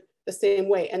structured the same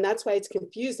way. And that's why it's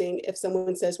confusing if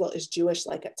someone says, well, is Jewish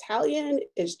like Italian?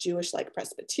 Is Jewish like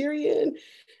Presbyterian?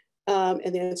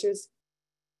 And the answer is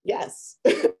yes.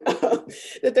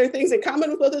 That there are things in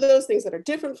common with both of those, things that are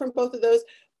different from both of those.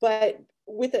 But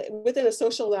within a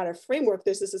social ladder framework,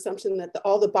 there's this assumption that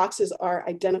all the boxes are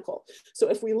identical. So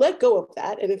if we let go of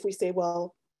that, and if we say,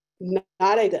 well, not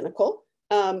identical,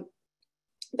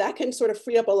 that can sort of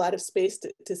free up a lot of space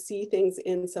to see things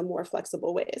in some more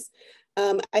flexible ways.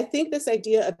 I think this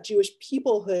idea of Jewish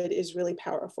peoplehood is really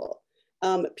powerful.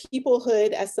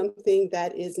 Peoplehood as something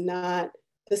that is not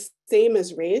the same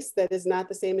as race, that is not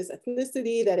the same as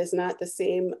ethnicity, that is not the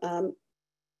same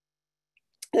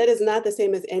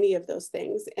as any of those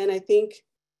things. And I think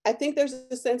there's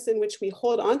a sense in which we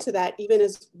hold on to that even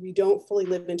as we don't fully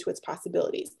live into its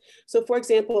possibilities. So for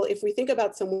example, if we think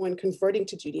about someone converting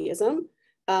to Judaism,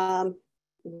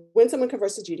 when someone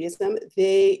converts to Judaism,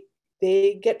 they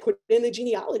get put in the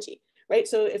genealogy, right?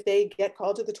 So if they get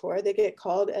called to the Torah, they get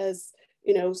called as,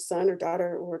 you know, son or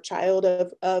daughter or child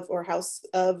of or house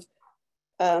of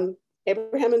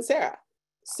Abraham and Sarah.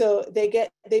 So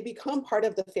they become part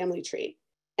of the family tree.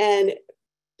 And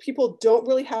people don't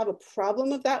really have a problem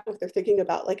with that if they're thinking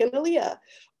about like an Aliyah.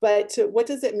 But what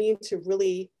does it mean to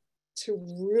really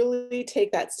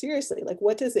take that seriously? Like,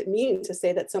 what does it mean to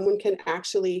say that someone can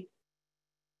actually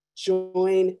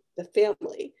join the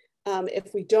family?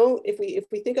 If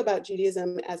we think about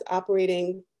Judaism as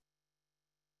operating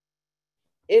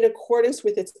in accordance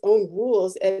with its own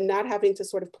rules and not having to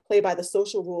sort of play by the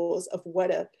social rules of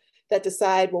that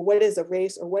decide, well, what is a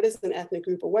race or what is an ethnic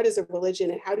group or what is a religion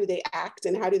and how do they act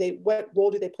and what role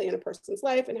do they play in a person's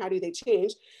life and how do they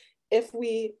change? If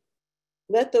we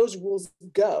let those rules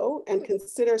go and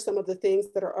consider some of the things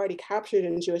that are already captured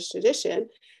in Jewish tradition,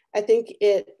 I think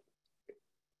it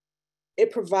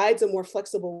provides a more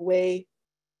flexible way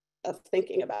of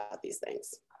thinking about these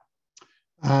things.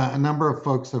 A number of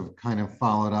folks have kind of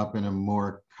followed up in a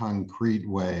more concrete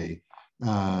way.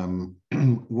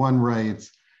 One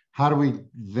writes, how do we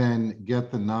then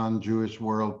get the non-Jewish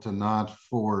world to not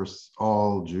force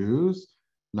all Jews,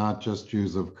 not just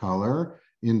Jews of color,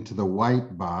 into the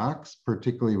white box,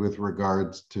 particularly with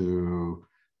regards to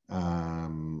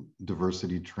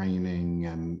diversity training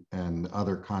and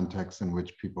other contexts in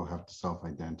which people have to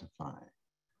self-identify?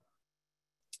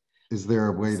 Is there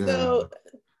a way to,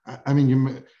 I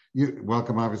mean, you're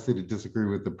welcome obviously to disagree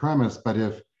with the premise, but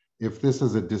if this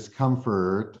is a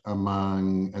discomfort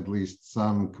among at least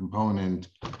some component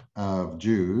of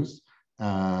Jews,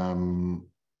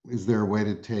 is there a way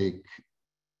to take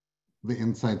the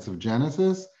insights of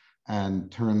Genesis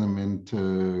and turn them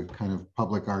into kind of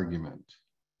public argument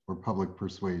or public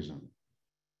persuasion?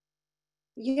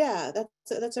 Yeah,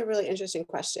 that's a really interesting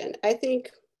question. I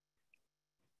think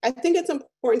it's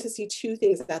important to see two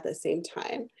things at the same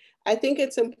time. I think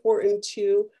it's important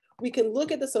we can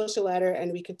look at the social ladder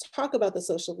and we can talk about the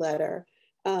social ladder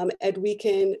and we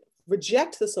can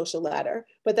reject the social ladder,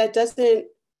 but that doesn't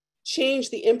change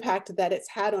the impact that it's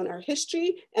had on our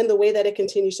history and the way that it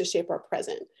continues to shape our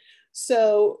present.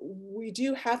 So we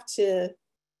do have to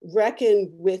reckon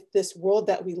with this world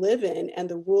that we live in and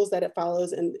the rules that it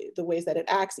follows and the ways that it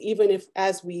acts, even if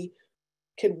as we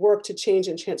can work to change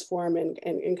and transform and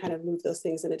kind of move those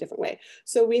things in a different way.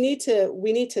 So we need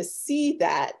to see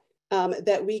that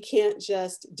we can't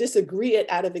just disagree it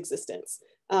out of existence.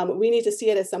 We need to see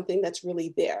it as something that's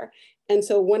really there. And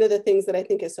so one of the things that I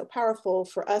think is so powerful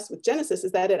for us with Genesis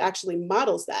is that it actually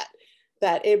models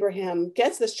that Abraham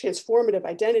gets this transformative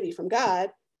identity from God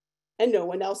and no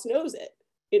one else knows it.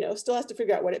 Still has to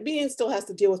figure out what it means, still has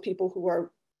to deal with people who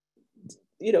are,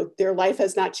 their life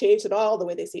has not changed at all. The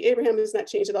way they see Abraham has not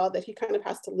changed at all, that he kind of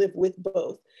has to live with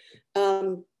both.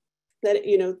 To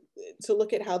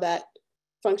look at how that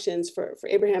functions for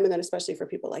Abraham, and then especially for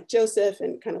people like Joseph,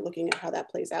 and kind of looking at how that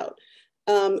plays out.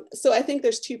 So I think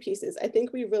there's two pieces. I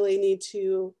think we really need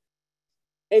to,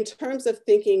 in terms of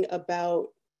thinking about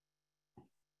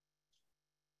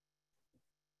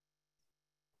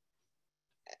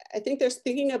I think there's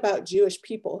thinking about Jewish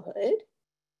peoplehood,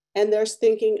 and there's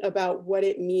thinking about what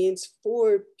it means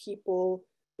for people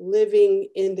living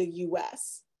in the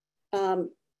US.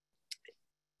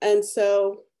 And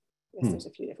so I guess there's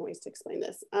a few different ways to explain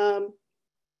this.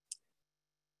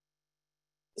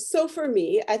 So for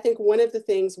me, I think one of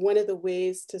the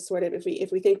ways to sort of,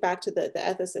 if we think back to the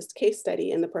ethicist case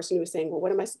study and the person who was saying, well,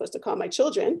 what am I supposed to call my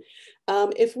children?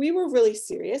 If we were really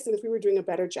serious and if we were doing a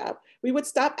better job, we would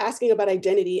stop asking about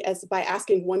identity by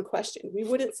asking one question. We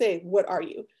wouldn't say, what are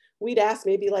you? We'd ask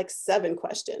maybe like 7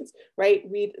 questions, right?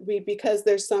 Because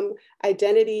there's some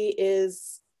identity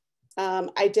is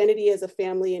a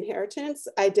family inheritance.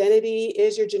 Identity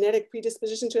is your genetic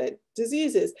predisposition to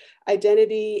diseases.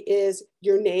 Identity is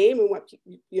your name and what,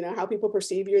 how people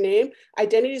perceive your name.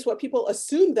 Identity is what people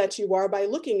assume that you are by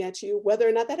looking at you, whether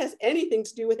or not that has anything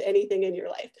to do with anything in your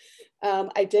life.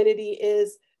 Identity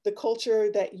is the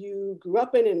culture that you grew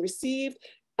up in and received.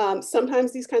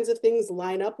 Sometimes these kinds of things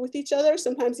line up with each other.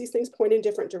 Sometimes these things point in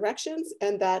different directions,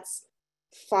 and that's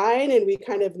fine. And we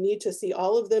kind of need to see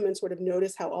all of them and sort of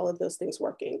notice how all of those things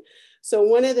working. So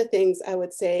one of the things I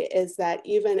would say is that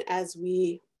even as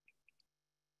we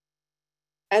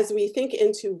think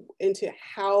into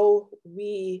how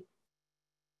we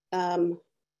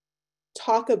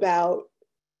talk about,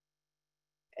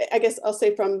 I guess I'll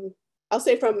say from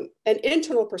an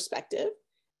internal perspective,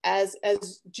 as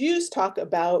Jews talk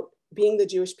about being the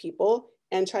Jewish people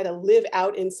and try to live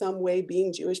out in some way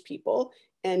being Jewish people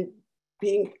and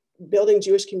building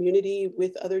Jewish community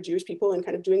with other Jewish people and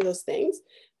kind of doing those things,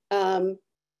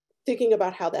 thinking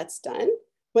about how that's done,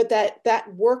 but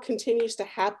that work continues to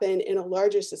happen in a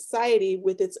larger society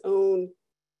with its own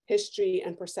history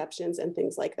and perceptions and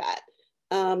things like that.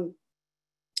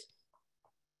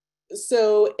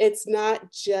 So it's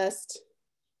not just,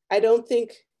 I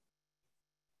think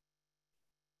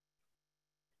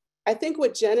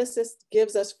what Genesis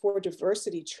gives us for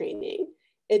diversity training,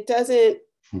 it doesn't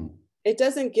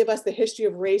give us the history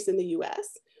of race in the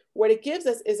US. What it gives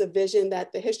us is a vision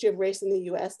that the history of race in the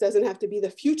US doesn't have to be the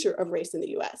future of race in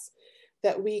the US,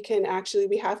 that we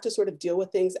have to sort of deal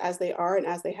with things as they are and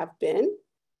as they have been,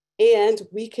 and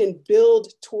we can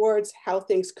build towards how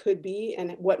things could be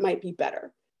and what might be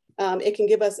better. It can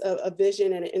give us a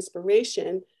vision and an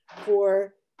inspiration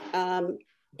for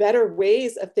better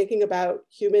ways of thinking about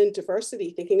human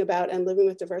diversity, thinking about and living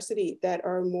with diversity that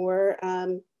are more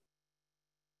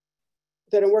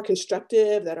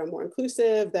constructive, that are more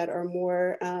inclusive, that are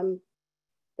more,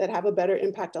 that have a better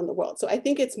impact on the world. So I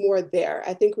think it's more there.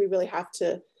 I think we really have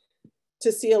to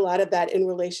see a lot of that in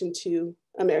relation to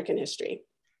American history.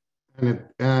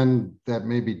 And that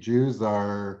maybe Jews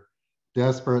are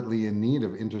desperately in need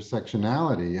of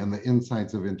intersectionality and the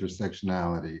insights of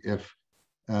intersectionality. If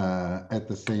at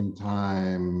the same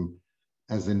time,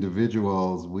 as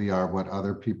individuals, we are what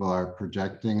other people are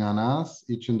projecting on us,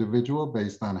 each individual,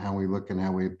 based on how we look and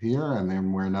how we appear, and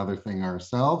then we're another thing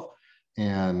ourselves.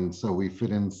 And so we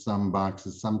fit in some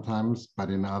boxes sometimes, but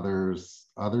in others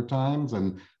other times,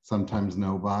 and sometimes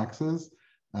no boxes.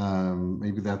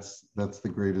 Maybe that's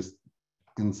the greatest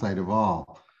insight of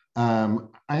all. I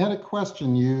had a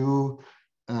question.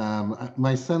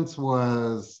 My sense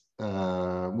was,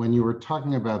 when you were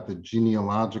talking about the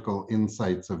genealogical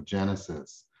insights of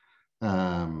Genesis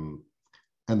and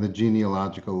the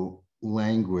genealogical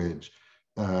language,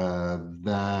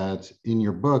 that in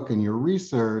your book and your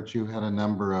research, you had a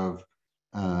number of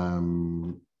I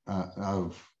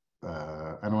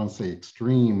don't want to say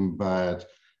extreme, but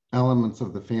elements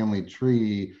of the family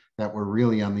tree that were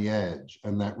really on the edge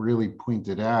and that really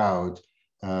pointed out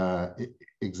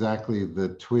exactly the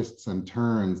twists and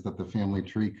turns that the family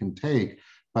tree can take.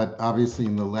 But obviously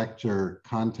in the lecture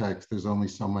context, there's only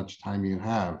so much time you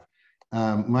have.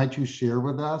 Might you share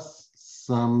with us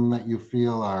some that you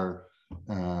feel are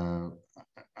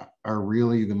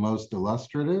really the most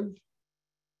illustrative?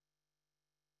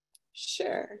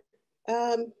 Sure.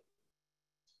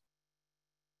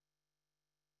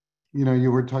 You know,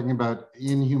 you were talking about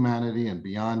in humanity and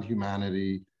beyond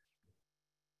humanity.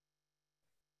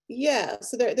 Yeah,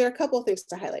 so there are a couple of things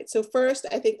to highlight. So first,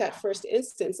 I think that first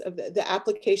instance of the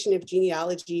application of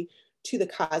genealogy to the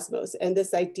cosmos, and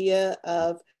this idea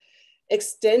of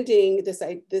extending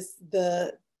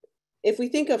if we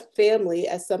think of family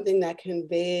as something that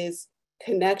conveys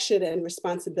connection and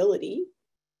responsibility,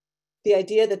 the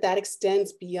idea that that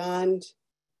extends beyond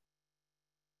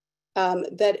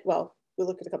well, we'll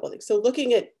look at a couple of things. So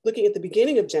looking at the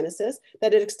beginning of Genesis,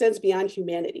 that it extends beyond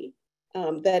humanity.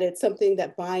 That it's something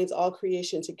that binds all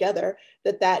creation together,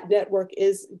 that network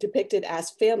is depicted as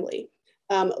family.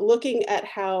 Looking at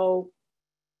how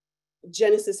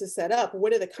Genesis is set up,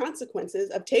 what are the consequences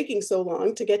of taking so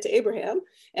long to get to Abraham?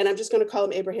 And I'm just going to call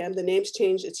him Abraham. The name's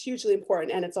changed. It's hugely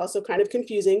important, and it's also kind of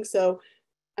confusing. So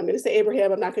I'm going to say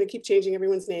Abraham. I'm not going to keep changing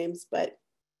everyone's names, but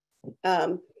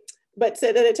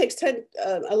say that it takes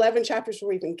 11 chapters before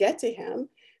we even get to him.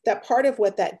 That part of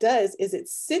what that does is it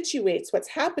situates what's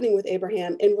happening with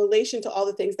Abraham in relation to all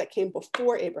the things that came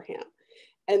before Abraham.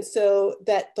 And so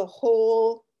that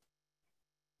all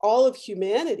of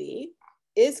humanity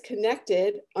is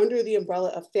connected under the umbrella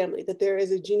of family, that there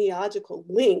is a genealogical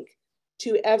link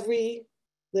to every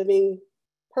living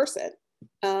person.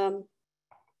 And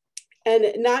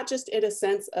not just in a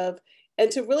sense of, and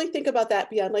to really think about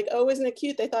that beyond like, oh, isn't it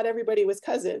cute? They thought everybody was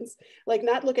cousins. Like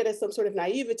not look at it as some sort of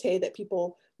naivete that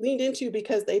people leaned into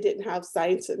because they didn't have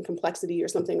science and complexity or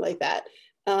something like that.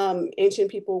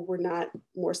 Ancient people were not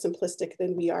more simplistic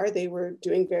than we are. They were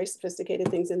doing very sophisticated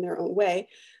things in their own way.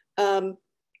 But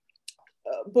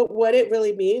what it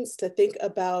really means to think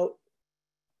about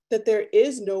that there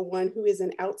is no one who is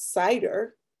an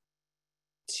outsider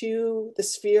to the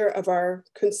sphere of our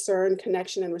concern,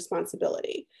 connection, and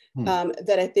responsibility.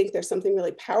 That I think there's something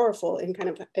really powerful in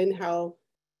how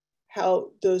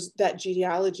that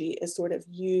genealogy is sort of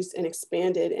used and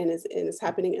expanded and is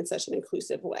happening in such an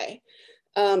inclusive way.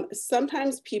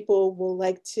 Sometimes people will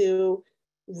like to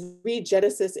read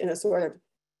Genesis in a sort of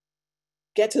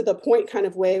get to the point kind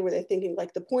of way where they're thinking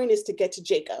like the point is to get to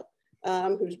Jacob,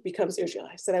 who becomes Israel.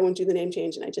 I said I wouldn't do the name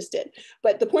change and I just did.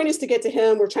 But the point is to get to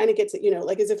him. We're trying to get to,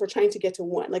 like as if we're trying to get to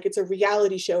one, like it's a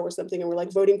reality show or something and we're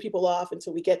like voting people off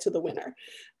until we get to the winner.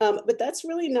 But that's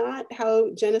really not how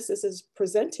Genesis is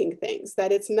presenting things,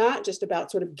 that it's not just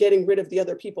about sort of getting rid of the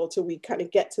other people till we kind of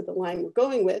get to the line we're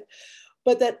going with,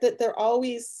 but that they're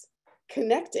always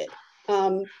connected.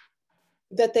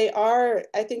 That they are,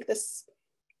 I think that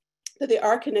they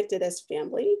are connected as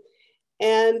family,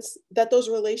 and that those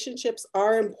relationships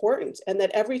are important, and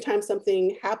that every time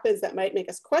something happens that might make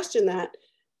us question that,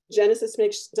 Genesis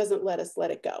doesn't let us let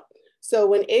it go. So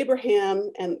when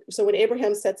Abraham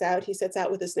sets out, he sets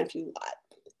out with his nephew Lot,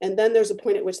 and then there's a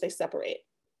point at which they separate.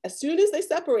 As soon as they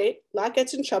separate, Lot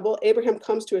gets in trouble. Abraham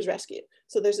comes to his rescue.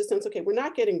 So there's a sense, okay, we're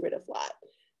not getting rid of Lot.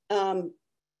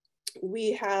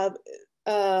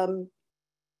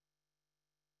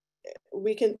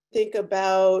 We can think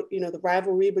about, the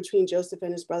rivalry between Joseph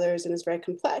and his brothers, and it's very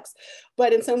complex.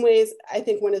 But in some ways, I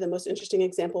think one of the most interesting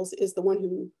examples is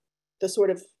the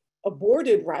sort of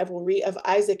aborted rivalry of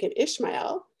Isaac and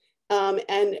Ishmael.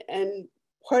 And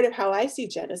part of how I see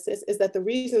Genesis is that the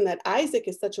reason that Isaac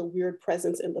is such a weird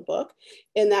presence in the book,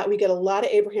 in that we get a lot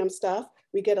of Abraham stuff,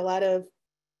 we get a lot of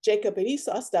Jacob and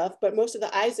Esau stuff, but most of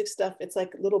the Isaac stuff, it's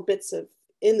like little bits of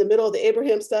in the middle of the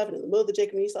Abraham stuff and in the middle of the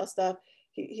Jacob and Esau stuff.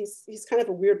 He's kind of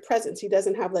a weird presence. He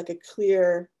doesn't have like a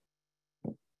clear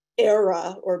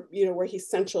era or where he's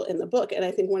central in the book. And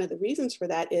I think one of the reasons for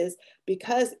that is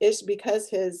because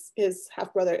his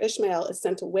half-brother Ishmael is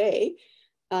sent away,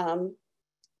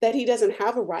 that he doesn't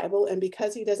have a rival. And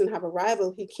because he doesn't have a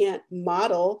rival, he can't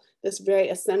model this very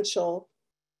essential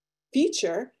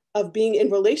feature of being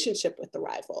in relationship with the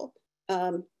rival.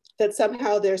 That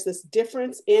somehow there's this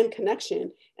difference and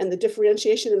connection, and the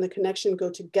differentiation and the connection go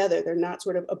together. They're not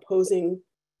sort of opposing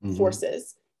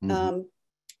forces.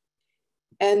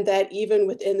 And that even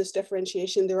within this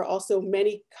differentiation, there are also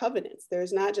many covenants.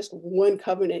 There's not just one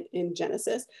covenant in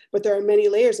Genesis, but there are many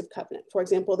layers of covenant. For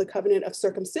example, the covenant of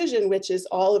circumcision, which is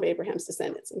all of Abraham's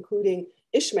descendants, including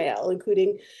Ishmael,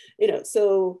 including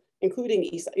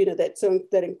Esau,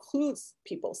 that includes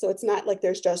people. So it's not like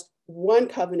there's just one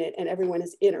covenant and everyone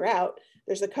is in or out.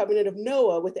 There's a covenant of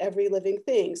Noah with every living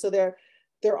thing. So there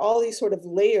are all these sort of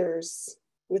layers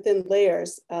within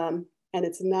layers, and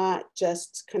it's not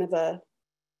just kind of a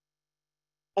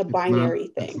binary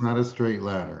thing. It's not a straight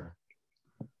ladder.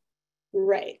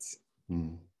 Right.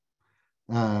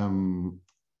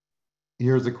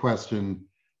 Here's a question.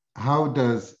 How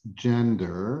does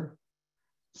gender,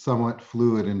 somewhat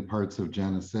fluid in parts of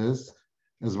Genesis,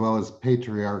 as well as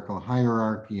patriarchal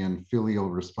hierarchy and filial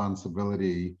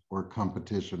responsibility or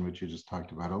competition, which you just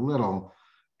talked about a little,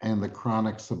 and the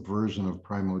chronic subversion of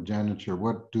primogeniture.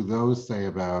 What do those say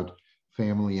about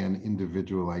family and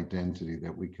individual identity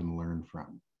that we can learn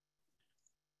from?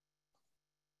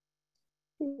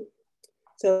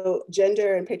 So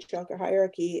gender and patriarchal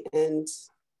hierarchy, and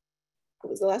what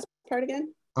was the last part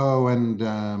again? Oh, and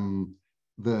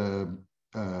the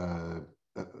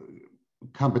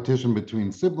competition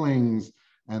between siblings,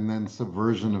 and then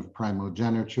subversion of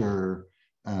primogeniture.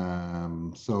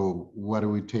 So what do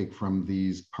we take from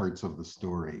these parts of the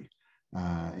story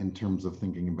in terms of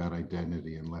thinking about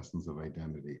identity and lessons of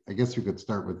identity? I guess you could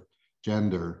start with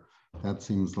gender. That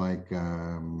seems like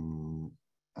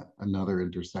another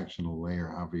intersectional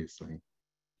layer, obviously.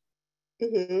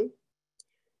 Mm-hmm.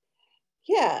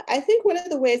 Yeah, I think one of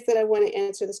the ways that I want to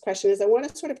answer this question is I want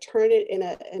to sort of turn it in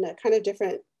a kind of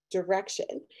different direction.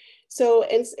 So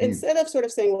instead of sort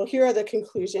of saying, well, here are the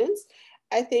conclusions,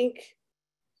 I think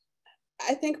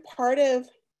part of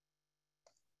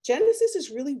Genesis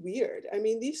is really weird. I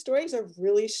mean, these stories are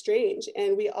really strange.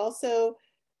 And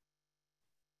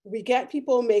we get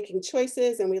people making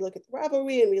choices, and we look at the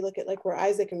rivalry, and we look at like, were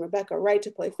Isaac and Rebecca right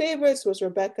to play favorites? Was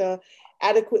Rebecca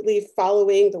adequately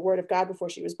following the word of God before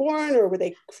she was born, or were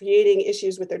they creating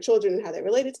issues with their children and how they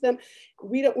related to them?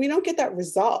 We don't get that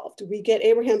resolved. We get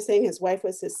Abraham saying his wife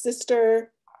was his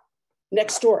sister.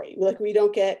 Next story. Like, we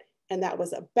don't get, and that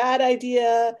was a bad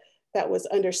idea. That was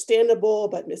understandable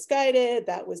but misguided.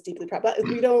 That was deeply problematic.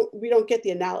 We don't get the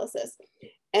analysis.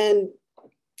 And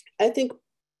I think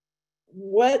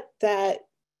what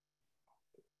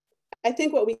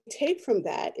we take from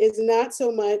that is not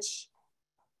so much,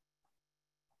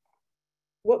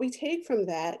 what we take from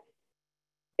that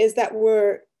is that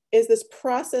is this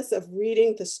process of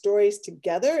reading the stories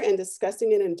together and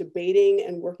discussing it and debating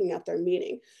and working out their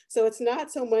meaning. So it's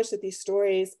not so much that these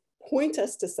stories point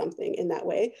us to something in that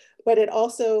way, but it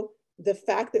also, the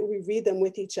fact that we read them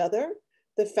with each other,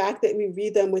 the fact that we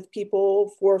read them with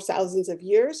people for thousands of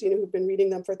years, who've been reading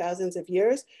them for thousands of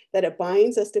years, that it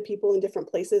binds us to people in different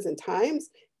places and times,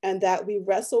 and that we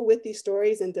wrestle with these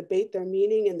stories and debate their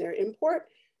meaning and their import.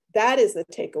 That is the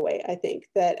takeaway, I think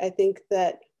that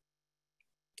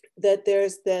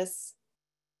there's this,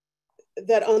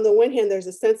 that on the one hand, there's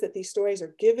a sense that these stories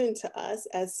are given to us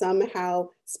as somehow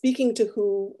speaking to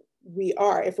who we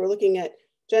are. If we're looking at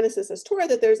Genesis as Torah,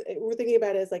 that we're thinking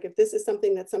about it as like, if this is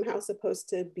something that's somehow supposed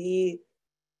to be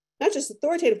not just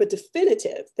authoritative, but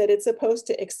definitive, that it's supposed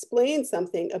to explain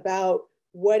something about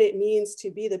what it means to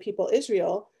be the people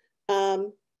Israel,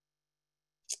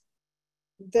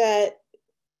 that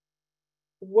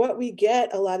what we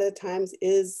get a lot of times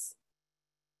is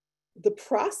the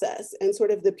process and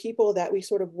sort of the people that we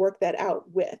sort of work that out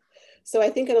with. So I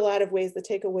think in a lot of ways, the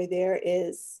takeaway there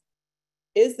is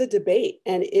the debate,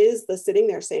 and is the sitting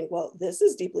there saying, well, this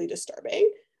is deeply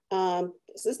disturbing.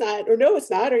 This is not, or no, it's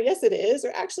not, or yes, it is,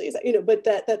 or actually, is, but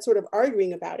that sort of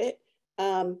arguing about it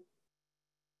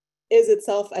is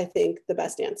itself, I think, the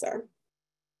best answer.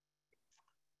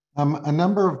 A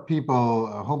number of people,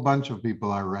 a whole bunch of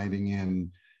people are writing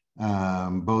in,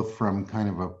 both from kind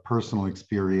of a personal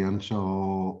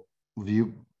experiential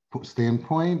view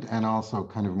standpoint, and also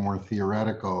kind of more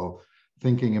theoretical,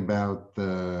 thinking about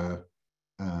the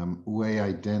way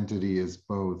identity is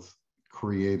both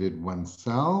created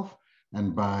oneself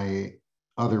and by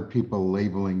other people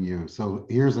labeling you. So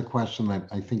here's a question that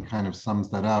I think kind of sums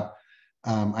that up.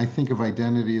 I think of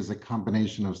identity as a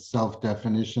combination of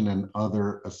self-definition and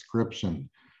other ascription.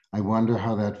 I wonder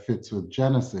how that fits with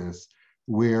Genesis.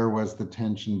 Where was the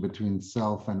tension between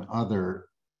self and other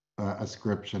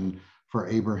ascription for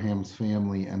Abraham's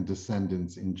family and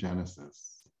descendants in Genesis?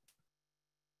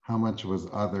 How much was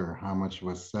other? How much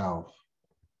was self?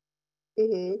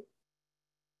 Mm-hmm.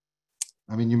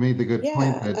 I mean, you made the good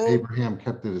point that Abraham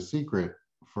kept it a secret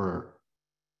for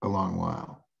a long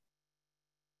while.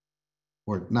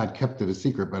 Or not kept it a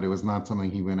secret, but it was not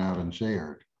something he went out and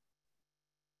shared.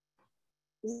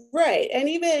 Right. And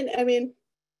even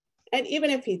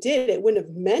if he did, it wouldn't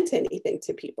have meant anything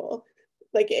to people.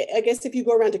 Like, I guess if you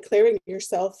go around declaring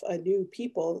yourself a new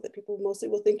people, that people mostly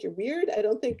will think you're weird. I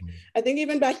think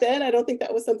even back then, I don't think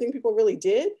that was something people really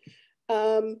did.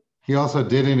 He also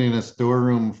did it in a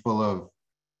storeroom full of,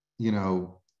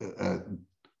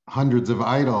 hundreds of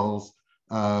idols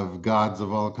of gods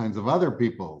of all kinds of other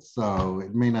people. So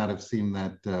it may not have seemed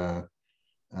that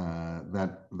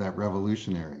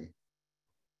revolutionary.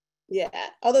 Yeah,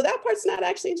 although that part's not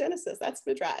actually in Genesis, that's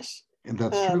Midrash. And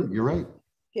that's true, you're right.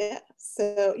 Yeah,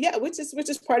 so yeah, which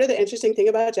is part of the interesting thing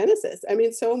about Genesis. I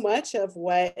mean, so much of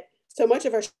so much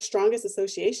of our strongest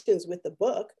associations with the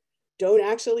book don't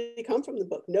actually come from the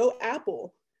book. No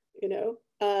apple, you know.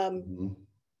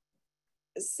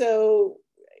 So,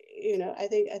 you know, I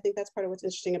think that's part of what's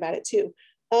interesting about it too.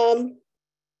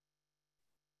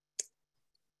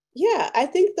 Yeah, I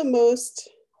think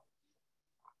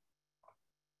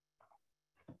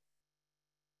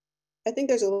I think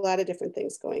there's a lot of different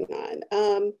things going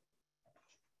on.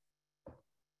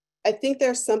 I think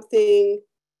there's something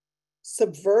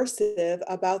subversive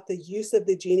about the use of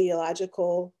the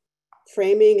genealogical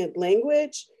framing and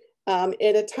language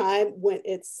at a time when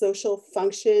its social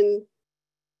function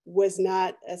was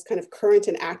not as kind of current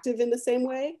and active in the same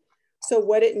way. So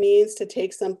what it means to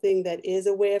take something that is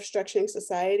a way of structuring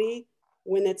society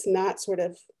when it's not sort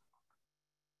of,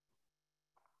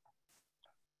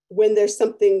 when there's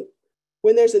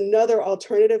another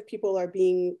alternative people are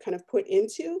being kind of put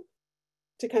into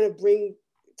to kind of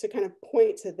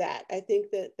point to that. I think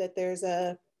that there's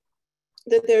a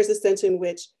sense in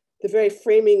which the very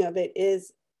framing of it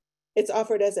is, it's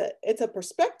offered as it's a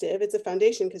perspective, it's a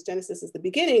foundation because Genesis is the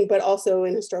beginning, but also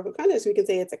in historical context, we can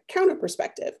say it's a counter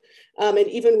perspective. And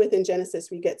even within Genesis,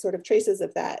 we get sort of traces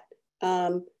of that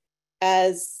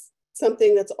as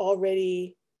something that's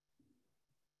already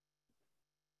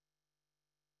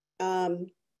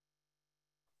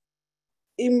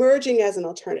emerging as an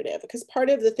alternative. Because part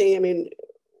of the thing, I mean,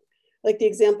 like the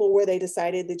example where they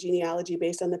decided the genealogy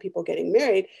based on the people getting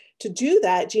married, to do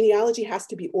that, genealogy has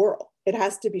to be oral. It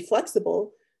has to be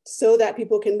flexible so that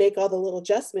people can make all the little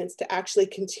adjustments to actually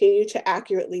continue to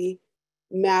accurately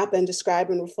map and describe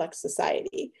and reflect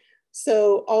society.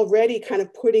 So already kind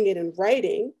of putting it in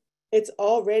writing, it's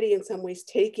already in some ways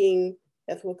taking,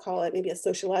 as we'll call it, maybe a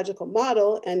sociological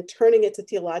model and turning it to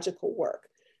theological work.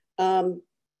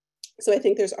 So I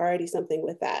think there's already something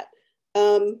with that.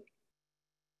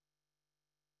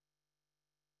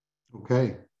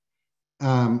 Okay.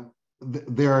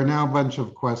 There are now a bunch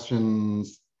of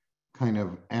questions kind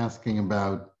of asking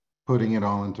about putting it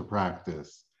all into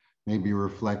practice, maybe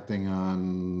reflecting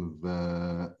on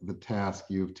the task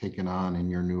you've taken on in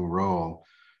your new role.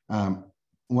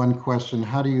 One question,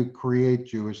 how do you create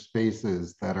Jewish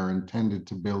spaces that are intended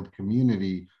to build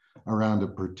community around a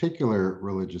particular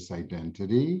religious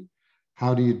identity?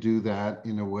 How do you do that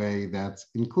in a way that's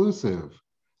inclusive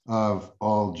of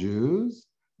all Jews,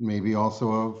 maybe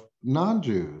also of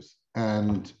non-Jews?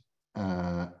 And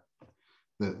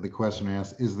the question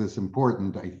asks, is this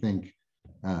important? I think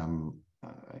you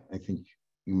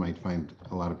might find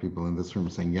a lot of people in this room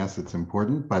saying, yes, it's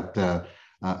important, but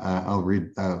I'll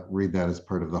read that as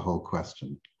part of the whole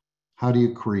question. How do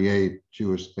you create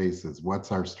Jewish spaces?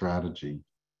 What's our strategy?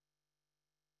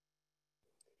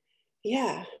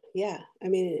 Yeah. I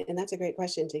mean, and that's a great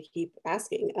question to keep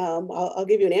asking. I'll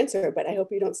give you an answer, but I hope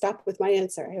you don't stop with my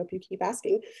answer. I hope you keep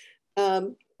asking. I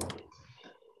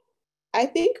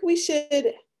think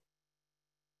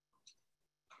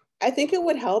it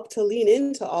would help to lean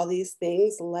into all these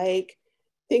things, like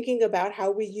thinking about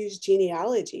how we use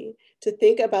genealogy, to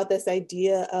think about this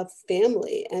idea of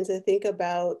family, and to think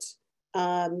about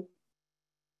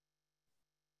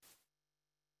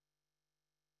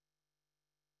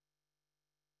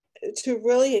to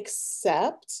really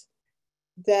accept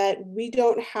that we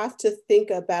don't have to think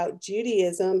about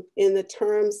Judaism in the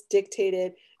terms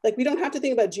dictated, like we don't have to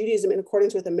think about Judaism in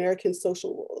accordance with American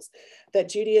social rules, that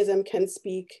Judaism can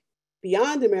speak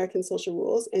beyond American social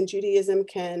rules, and Judaism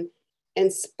can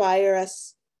inspire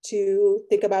us to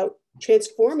think about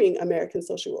transforming American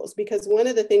social rules. Because one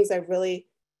of the things that really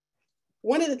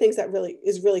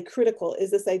is really critical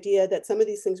is this idea that some of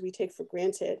these things we take for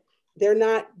granted, they're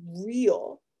not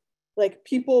real. Like,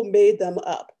 people made them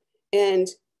up, and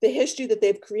the history that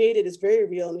they've created is very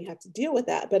real, and we have to deal with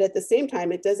that. But at the same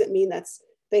time, it doesn't mean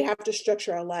they have to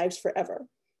structure our lives forever.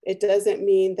 It doesn't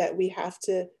mean that we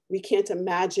can't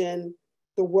imagine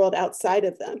the world outside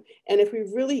of them. And if we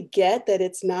really get that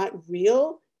it's not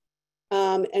real,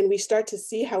 and we start to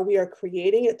see how we are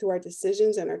creating it through our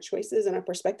decisions and our choices and our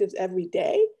perspectives every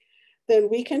day, then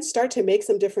we can start to make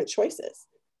some different choices.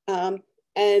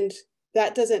 And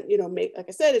that doesn't, make, like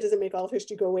I said, it doesn't make all of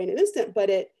history go away in an instant, but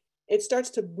it starts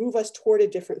to move us toward a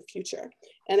different future.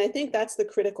 And I think that's the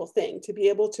critical thing, to be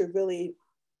able to really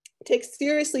take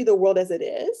seriously the world as it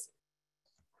is,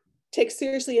 take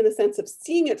seriously in the sense of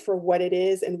seeing it for what it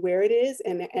is and where it is,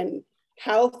 and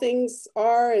how things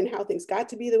are and how things got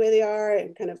to be the way they are,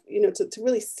 and kind of, to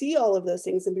really see all of those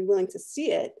things and be willing to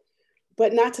see it,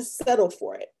 but not to settle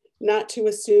for it, not to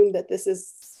assume that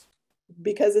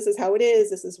because this is how it is,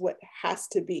 this is what has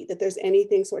to be, that there's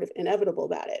anything sort of inevitable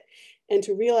about it. And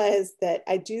to realize that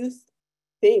I do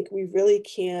think we really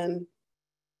can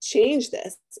change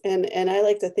this. And I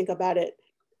like to think about it,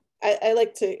 I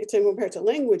like to compare it to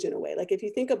language in a way. Like if you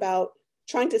think about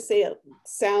trying to say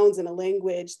sounds in a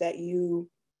language that you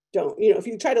don't, if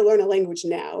you try to learn a language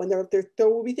now, and there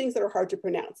will be things that are hard to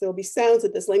pronounce. There will be sounds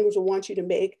that this language will want you to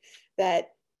make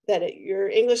that your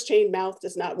English trained mouth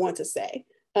does not want to say,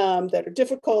 that are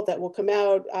difficult, that will come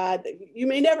out. You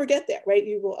may never get there, right?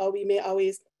 It may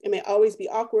always be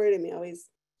awkward. It may always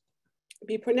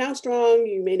be pronounced wrong.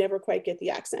 You may never quite get the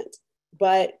accent,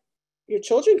 but your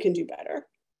children can do better,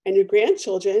 and your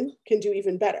grandchildren can do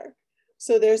even better.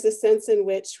 So there's a sense in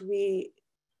which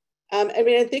I'm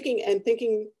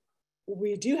thinking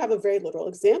we do have a very literal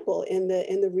example in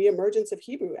the reemergence of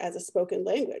Hebrew as a spoken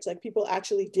language. Like people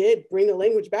actually did bring the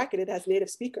language back, and it has native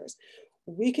speakers.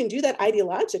 We can do that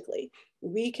ideologically.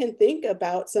 We can think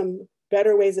about some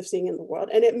better ways of seeing in the world,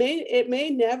 and it may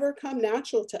never come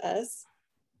natural to us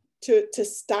to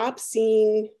stop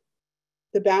seeing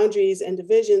the boundaries and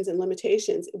divisions and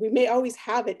limitations. We may always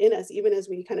have it in us, even as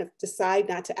we kind of decide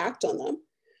not to act on them,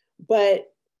 but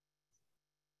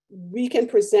we can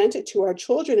present it to our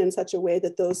children in such a way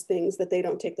that they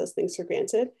don't take those things for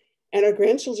granted. And our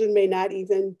grandchildren may not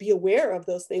even be aware of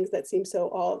those things that seem so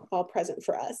all present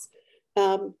for us.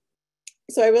 So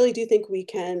I really do think we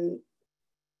can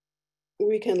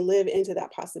live into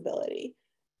that possibility.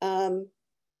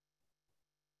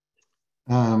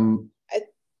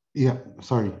 Yeah,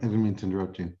 sorry, I didn't mean to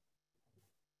interrupt you.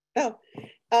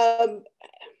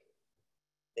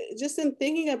 Just in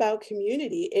thinking about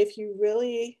community, if you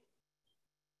really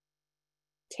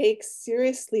take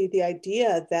seriously the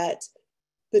idea that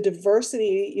the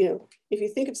diversity, if you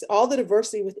think of all the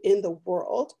diversity within the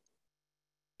world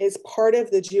is part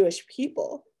of the Jewish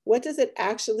people, what does it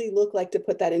actually look like to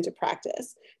put that into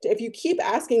practice? If you keep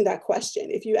asking that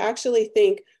question, if you actually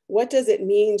think, what does it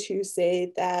mean to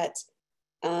say that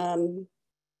Lunar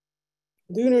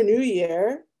New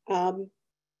Year,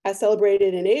 as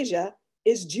celebrated in Asia,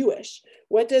 is Jewish?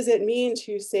 What does it mean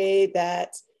to say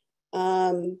that,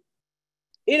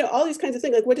 all these kinds of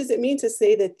things? Like, what does it mean to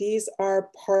say that these are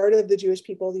part of the Jewish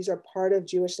people? These are part of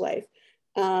Jewish life.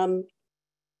 Yeah,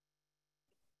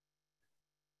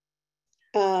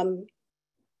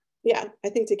 I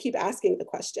think to keep asking the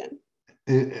question.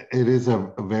 It is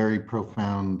a very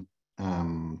profound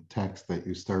text that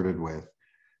you started with.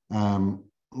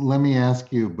 Let me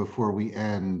ask you before we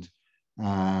end,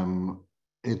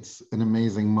 it's an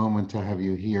amazing moment to have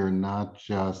you here, not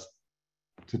just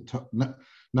to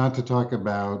talk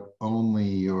about only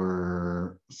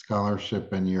your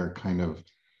scholarship and your kind of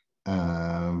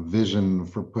vision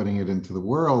for putting it into the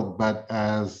world, but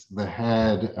as the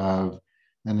head of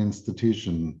an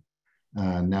institution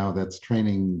now that's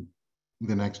training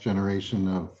the next generation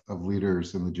of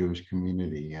leaders in the Jewish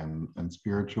community and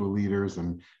spiritual leaders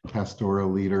and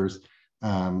pastoral leaders.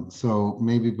 So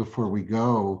maybe before we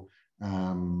go,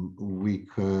 we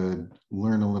could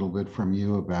learn a little bit from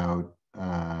you about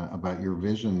your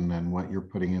vision and what you're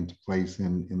putting into place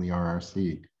in the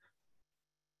RRC.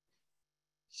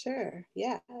 Sure.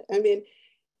 Yeah.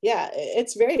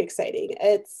 It's very exciting.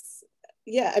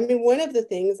 One of the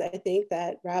things I think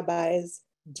that rabbis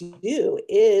do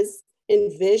is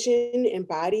envision,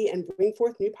 embody, and bring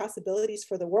forth new possibilities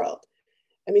for the world.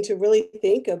 To really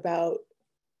think about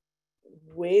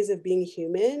ways of being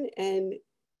human and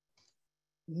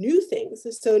new things.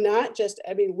 So not just,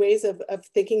 ways of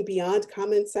thinking beyond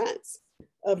common sense,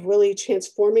 of really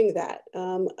transforming that,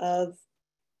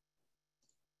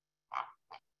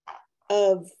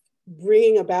 of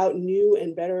bringing about new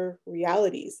and better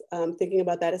realities, thinking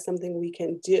about that as something we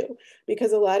can do.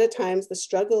 Because a lot of times the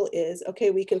struggle is,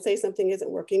 okay, we can say something isn't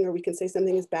working, or we can say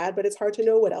something is bad, but it's hard to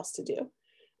know what else to do.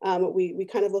 We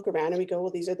kind of look around and we go,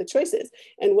 well, these are the choices.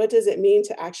 And what does it mean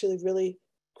to actually really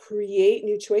create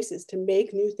new choices, to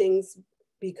make new things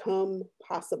become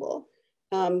possible?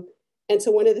 And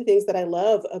so one of the things that I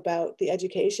love about the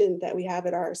education that we have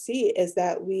at RRC is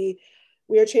that we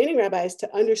are training rabbis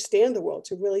to understand the world,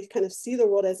 to really kind of see the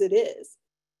world as it is,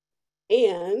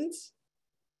 and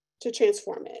to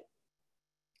transform it,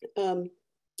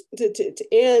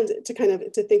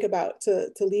 to think about,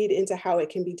 to lead into how it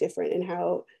can be different, and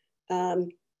how,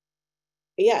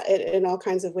 in all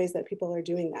kinds of ways that people are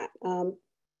doing that.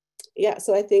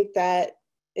 So I think that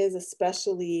is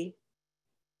especially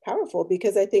powerful,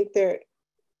 because I think there's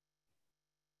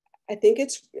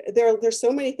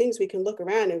so many things we can look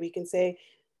around and we can say,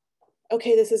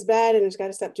 okay, this is bad, and I've got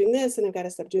to stop doing this, and I've got to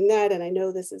stop doing that, and I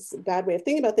know this is a bad way of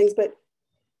thinking about things, but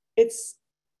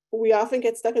we often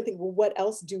get stuck and think, well, what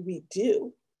else do we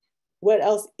do? What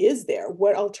else is there?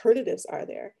 What alternatives are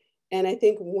there? And I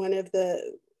think one of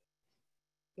the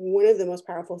one of the most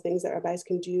powerful things that rabbis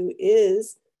can do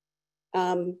is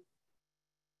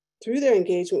through their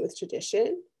engagement with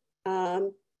tradition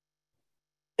and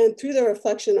through their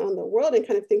reflection on the world and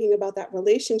kind of thinking about that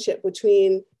relationship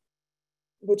between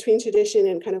tradition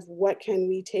and kind of what can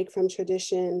we take from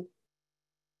tradition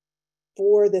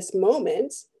for this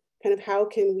moment, kind of how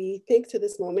can we think to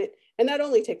this moment and not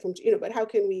only take from, but how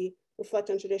can we reflect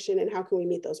on tradition and how can we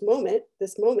meet this moment,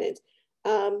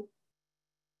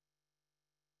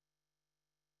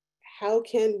 how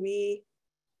can we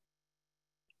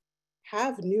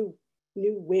have new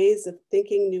ways of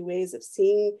thinking, new ways of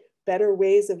seeing, better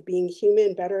ways of being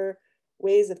human, better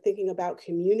ways of thinking about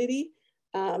community.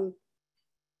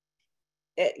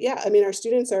 Yeah, I mean, our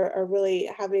students are really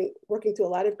working through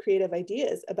a lot of creative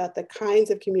ideas about the kinds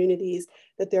of communities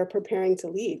that they're preparing to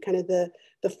lead, kind of the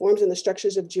forms and the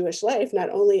structures of Jewish life, not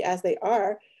only as they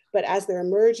are, but as they're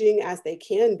emerging, as they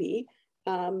can be,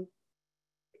 and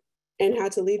how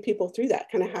to lead people through that,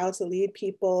 kind of how to lead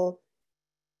people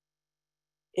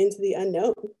into the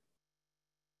unknown.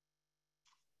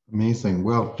 Amazing.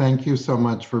 Well, thank you so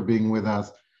much for being with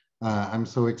us. I'm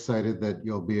so excited that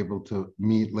you'll be able to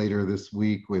meet later this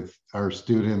week with our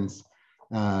students.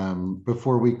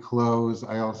 Before we close,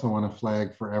 I also want to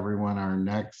flag for everyone our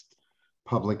next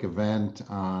public event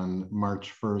on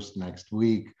March 1st next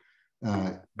week.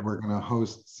 We're going to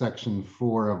host section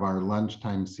 4 of our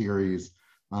lunchtime series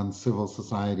on civil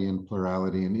society and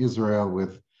plurality in Israel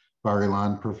with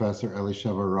Bar-Ilan professor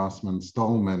Elisheva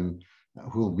Rossman-Stolman,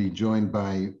 who will be joined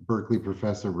by Berkeley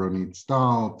professor Ronit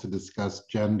Stahl to discuss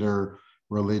gender,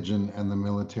 religion, and the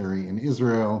military in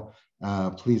Israel.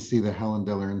 Please see the Helen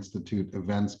Diller Institute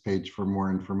events page for more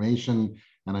information.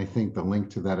 And I think the link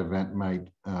to that event might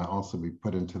also be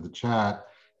put into the chat.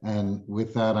 And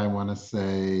with that, I want to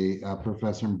say,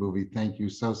 Professor Mbuvi, thank you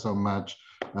so much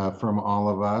from all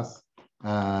of us.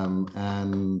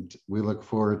 And we look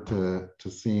forward to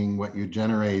seeing what you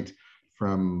generate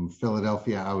from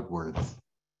Philadelphia outwards.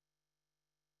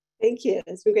 Thank you.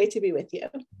 It's been great to be with you.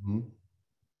 Mm-hmm.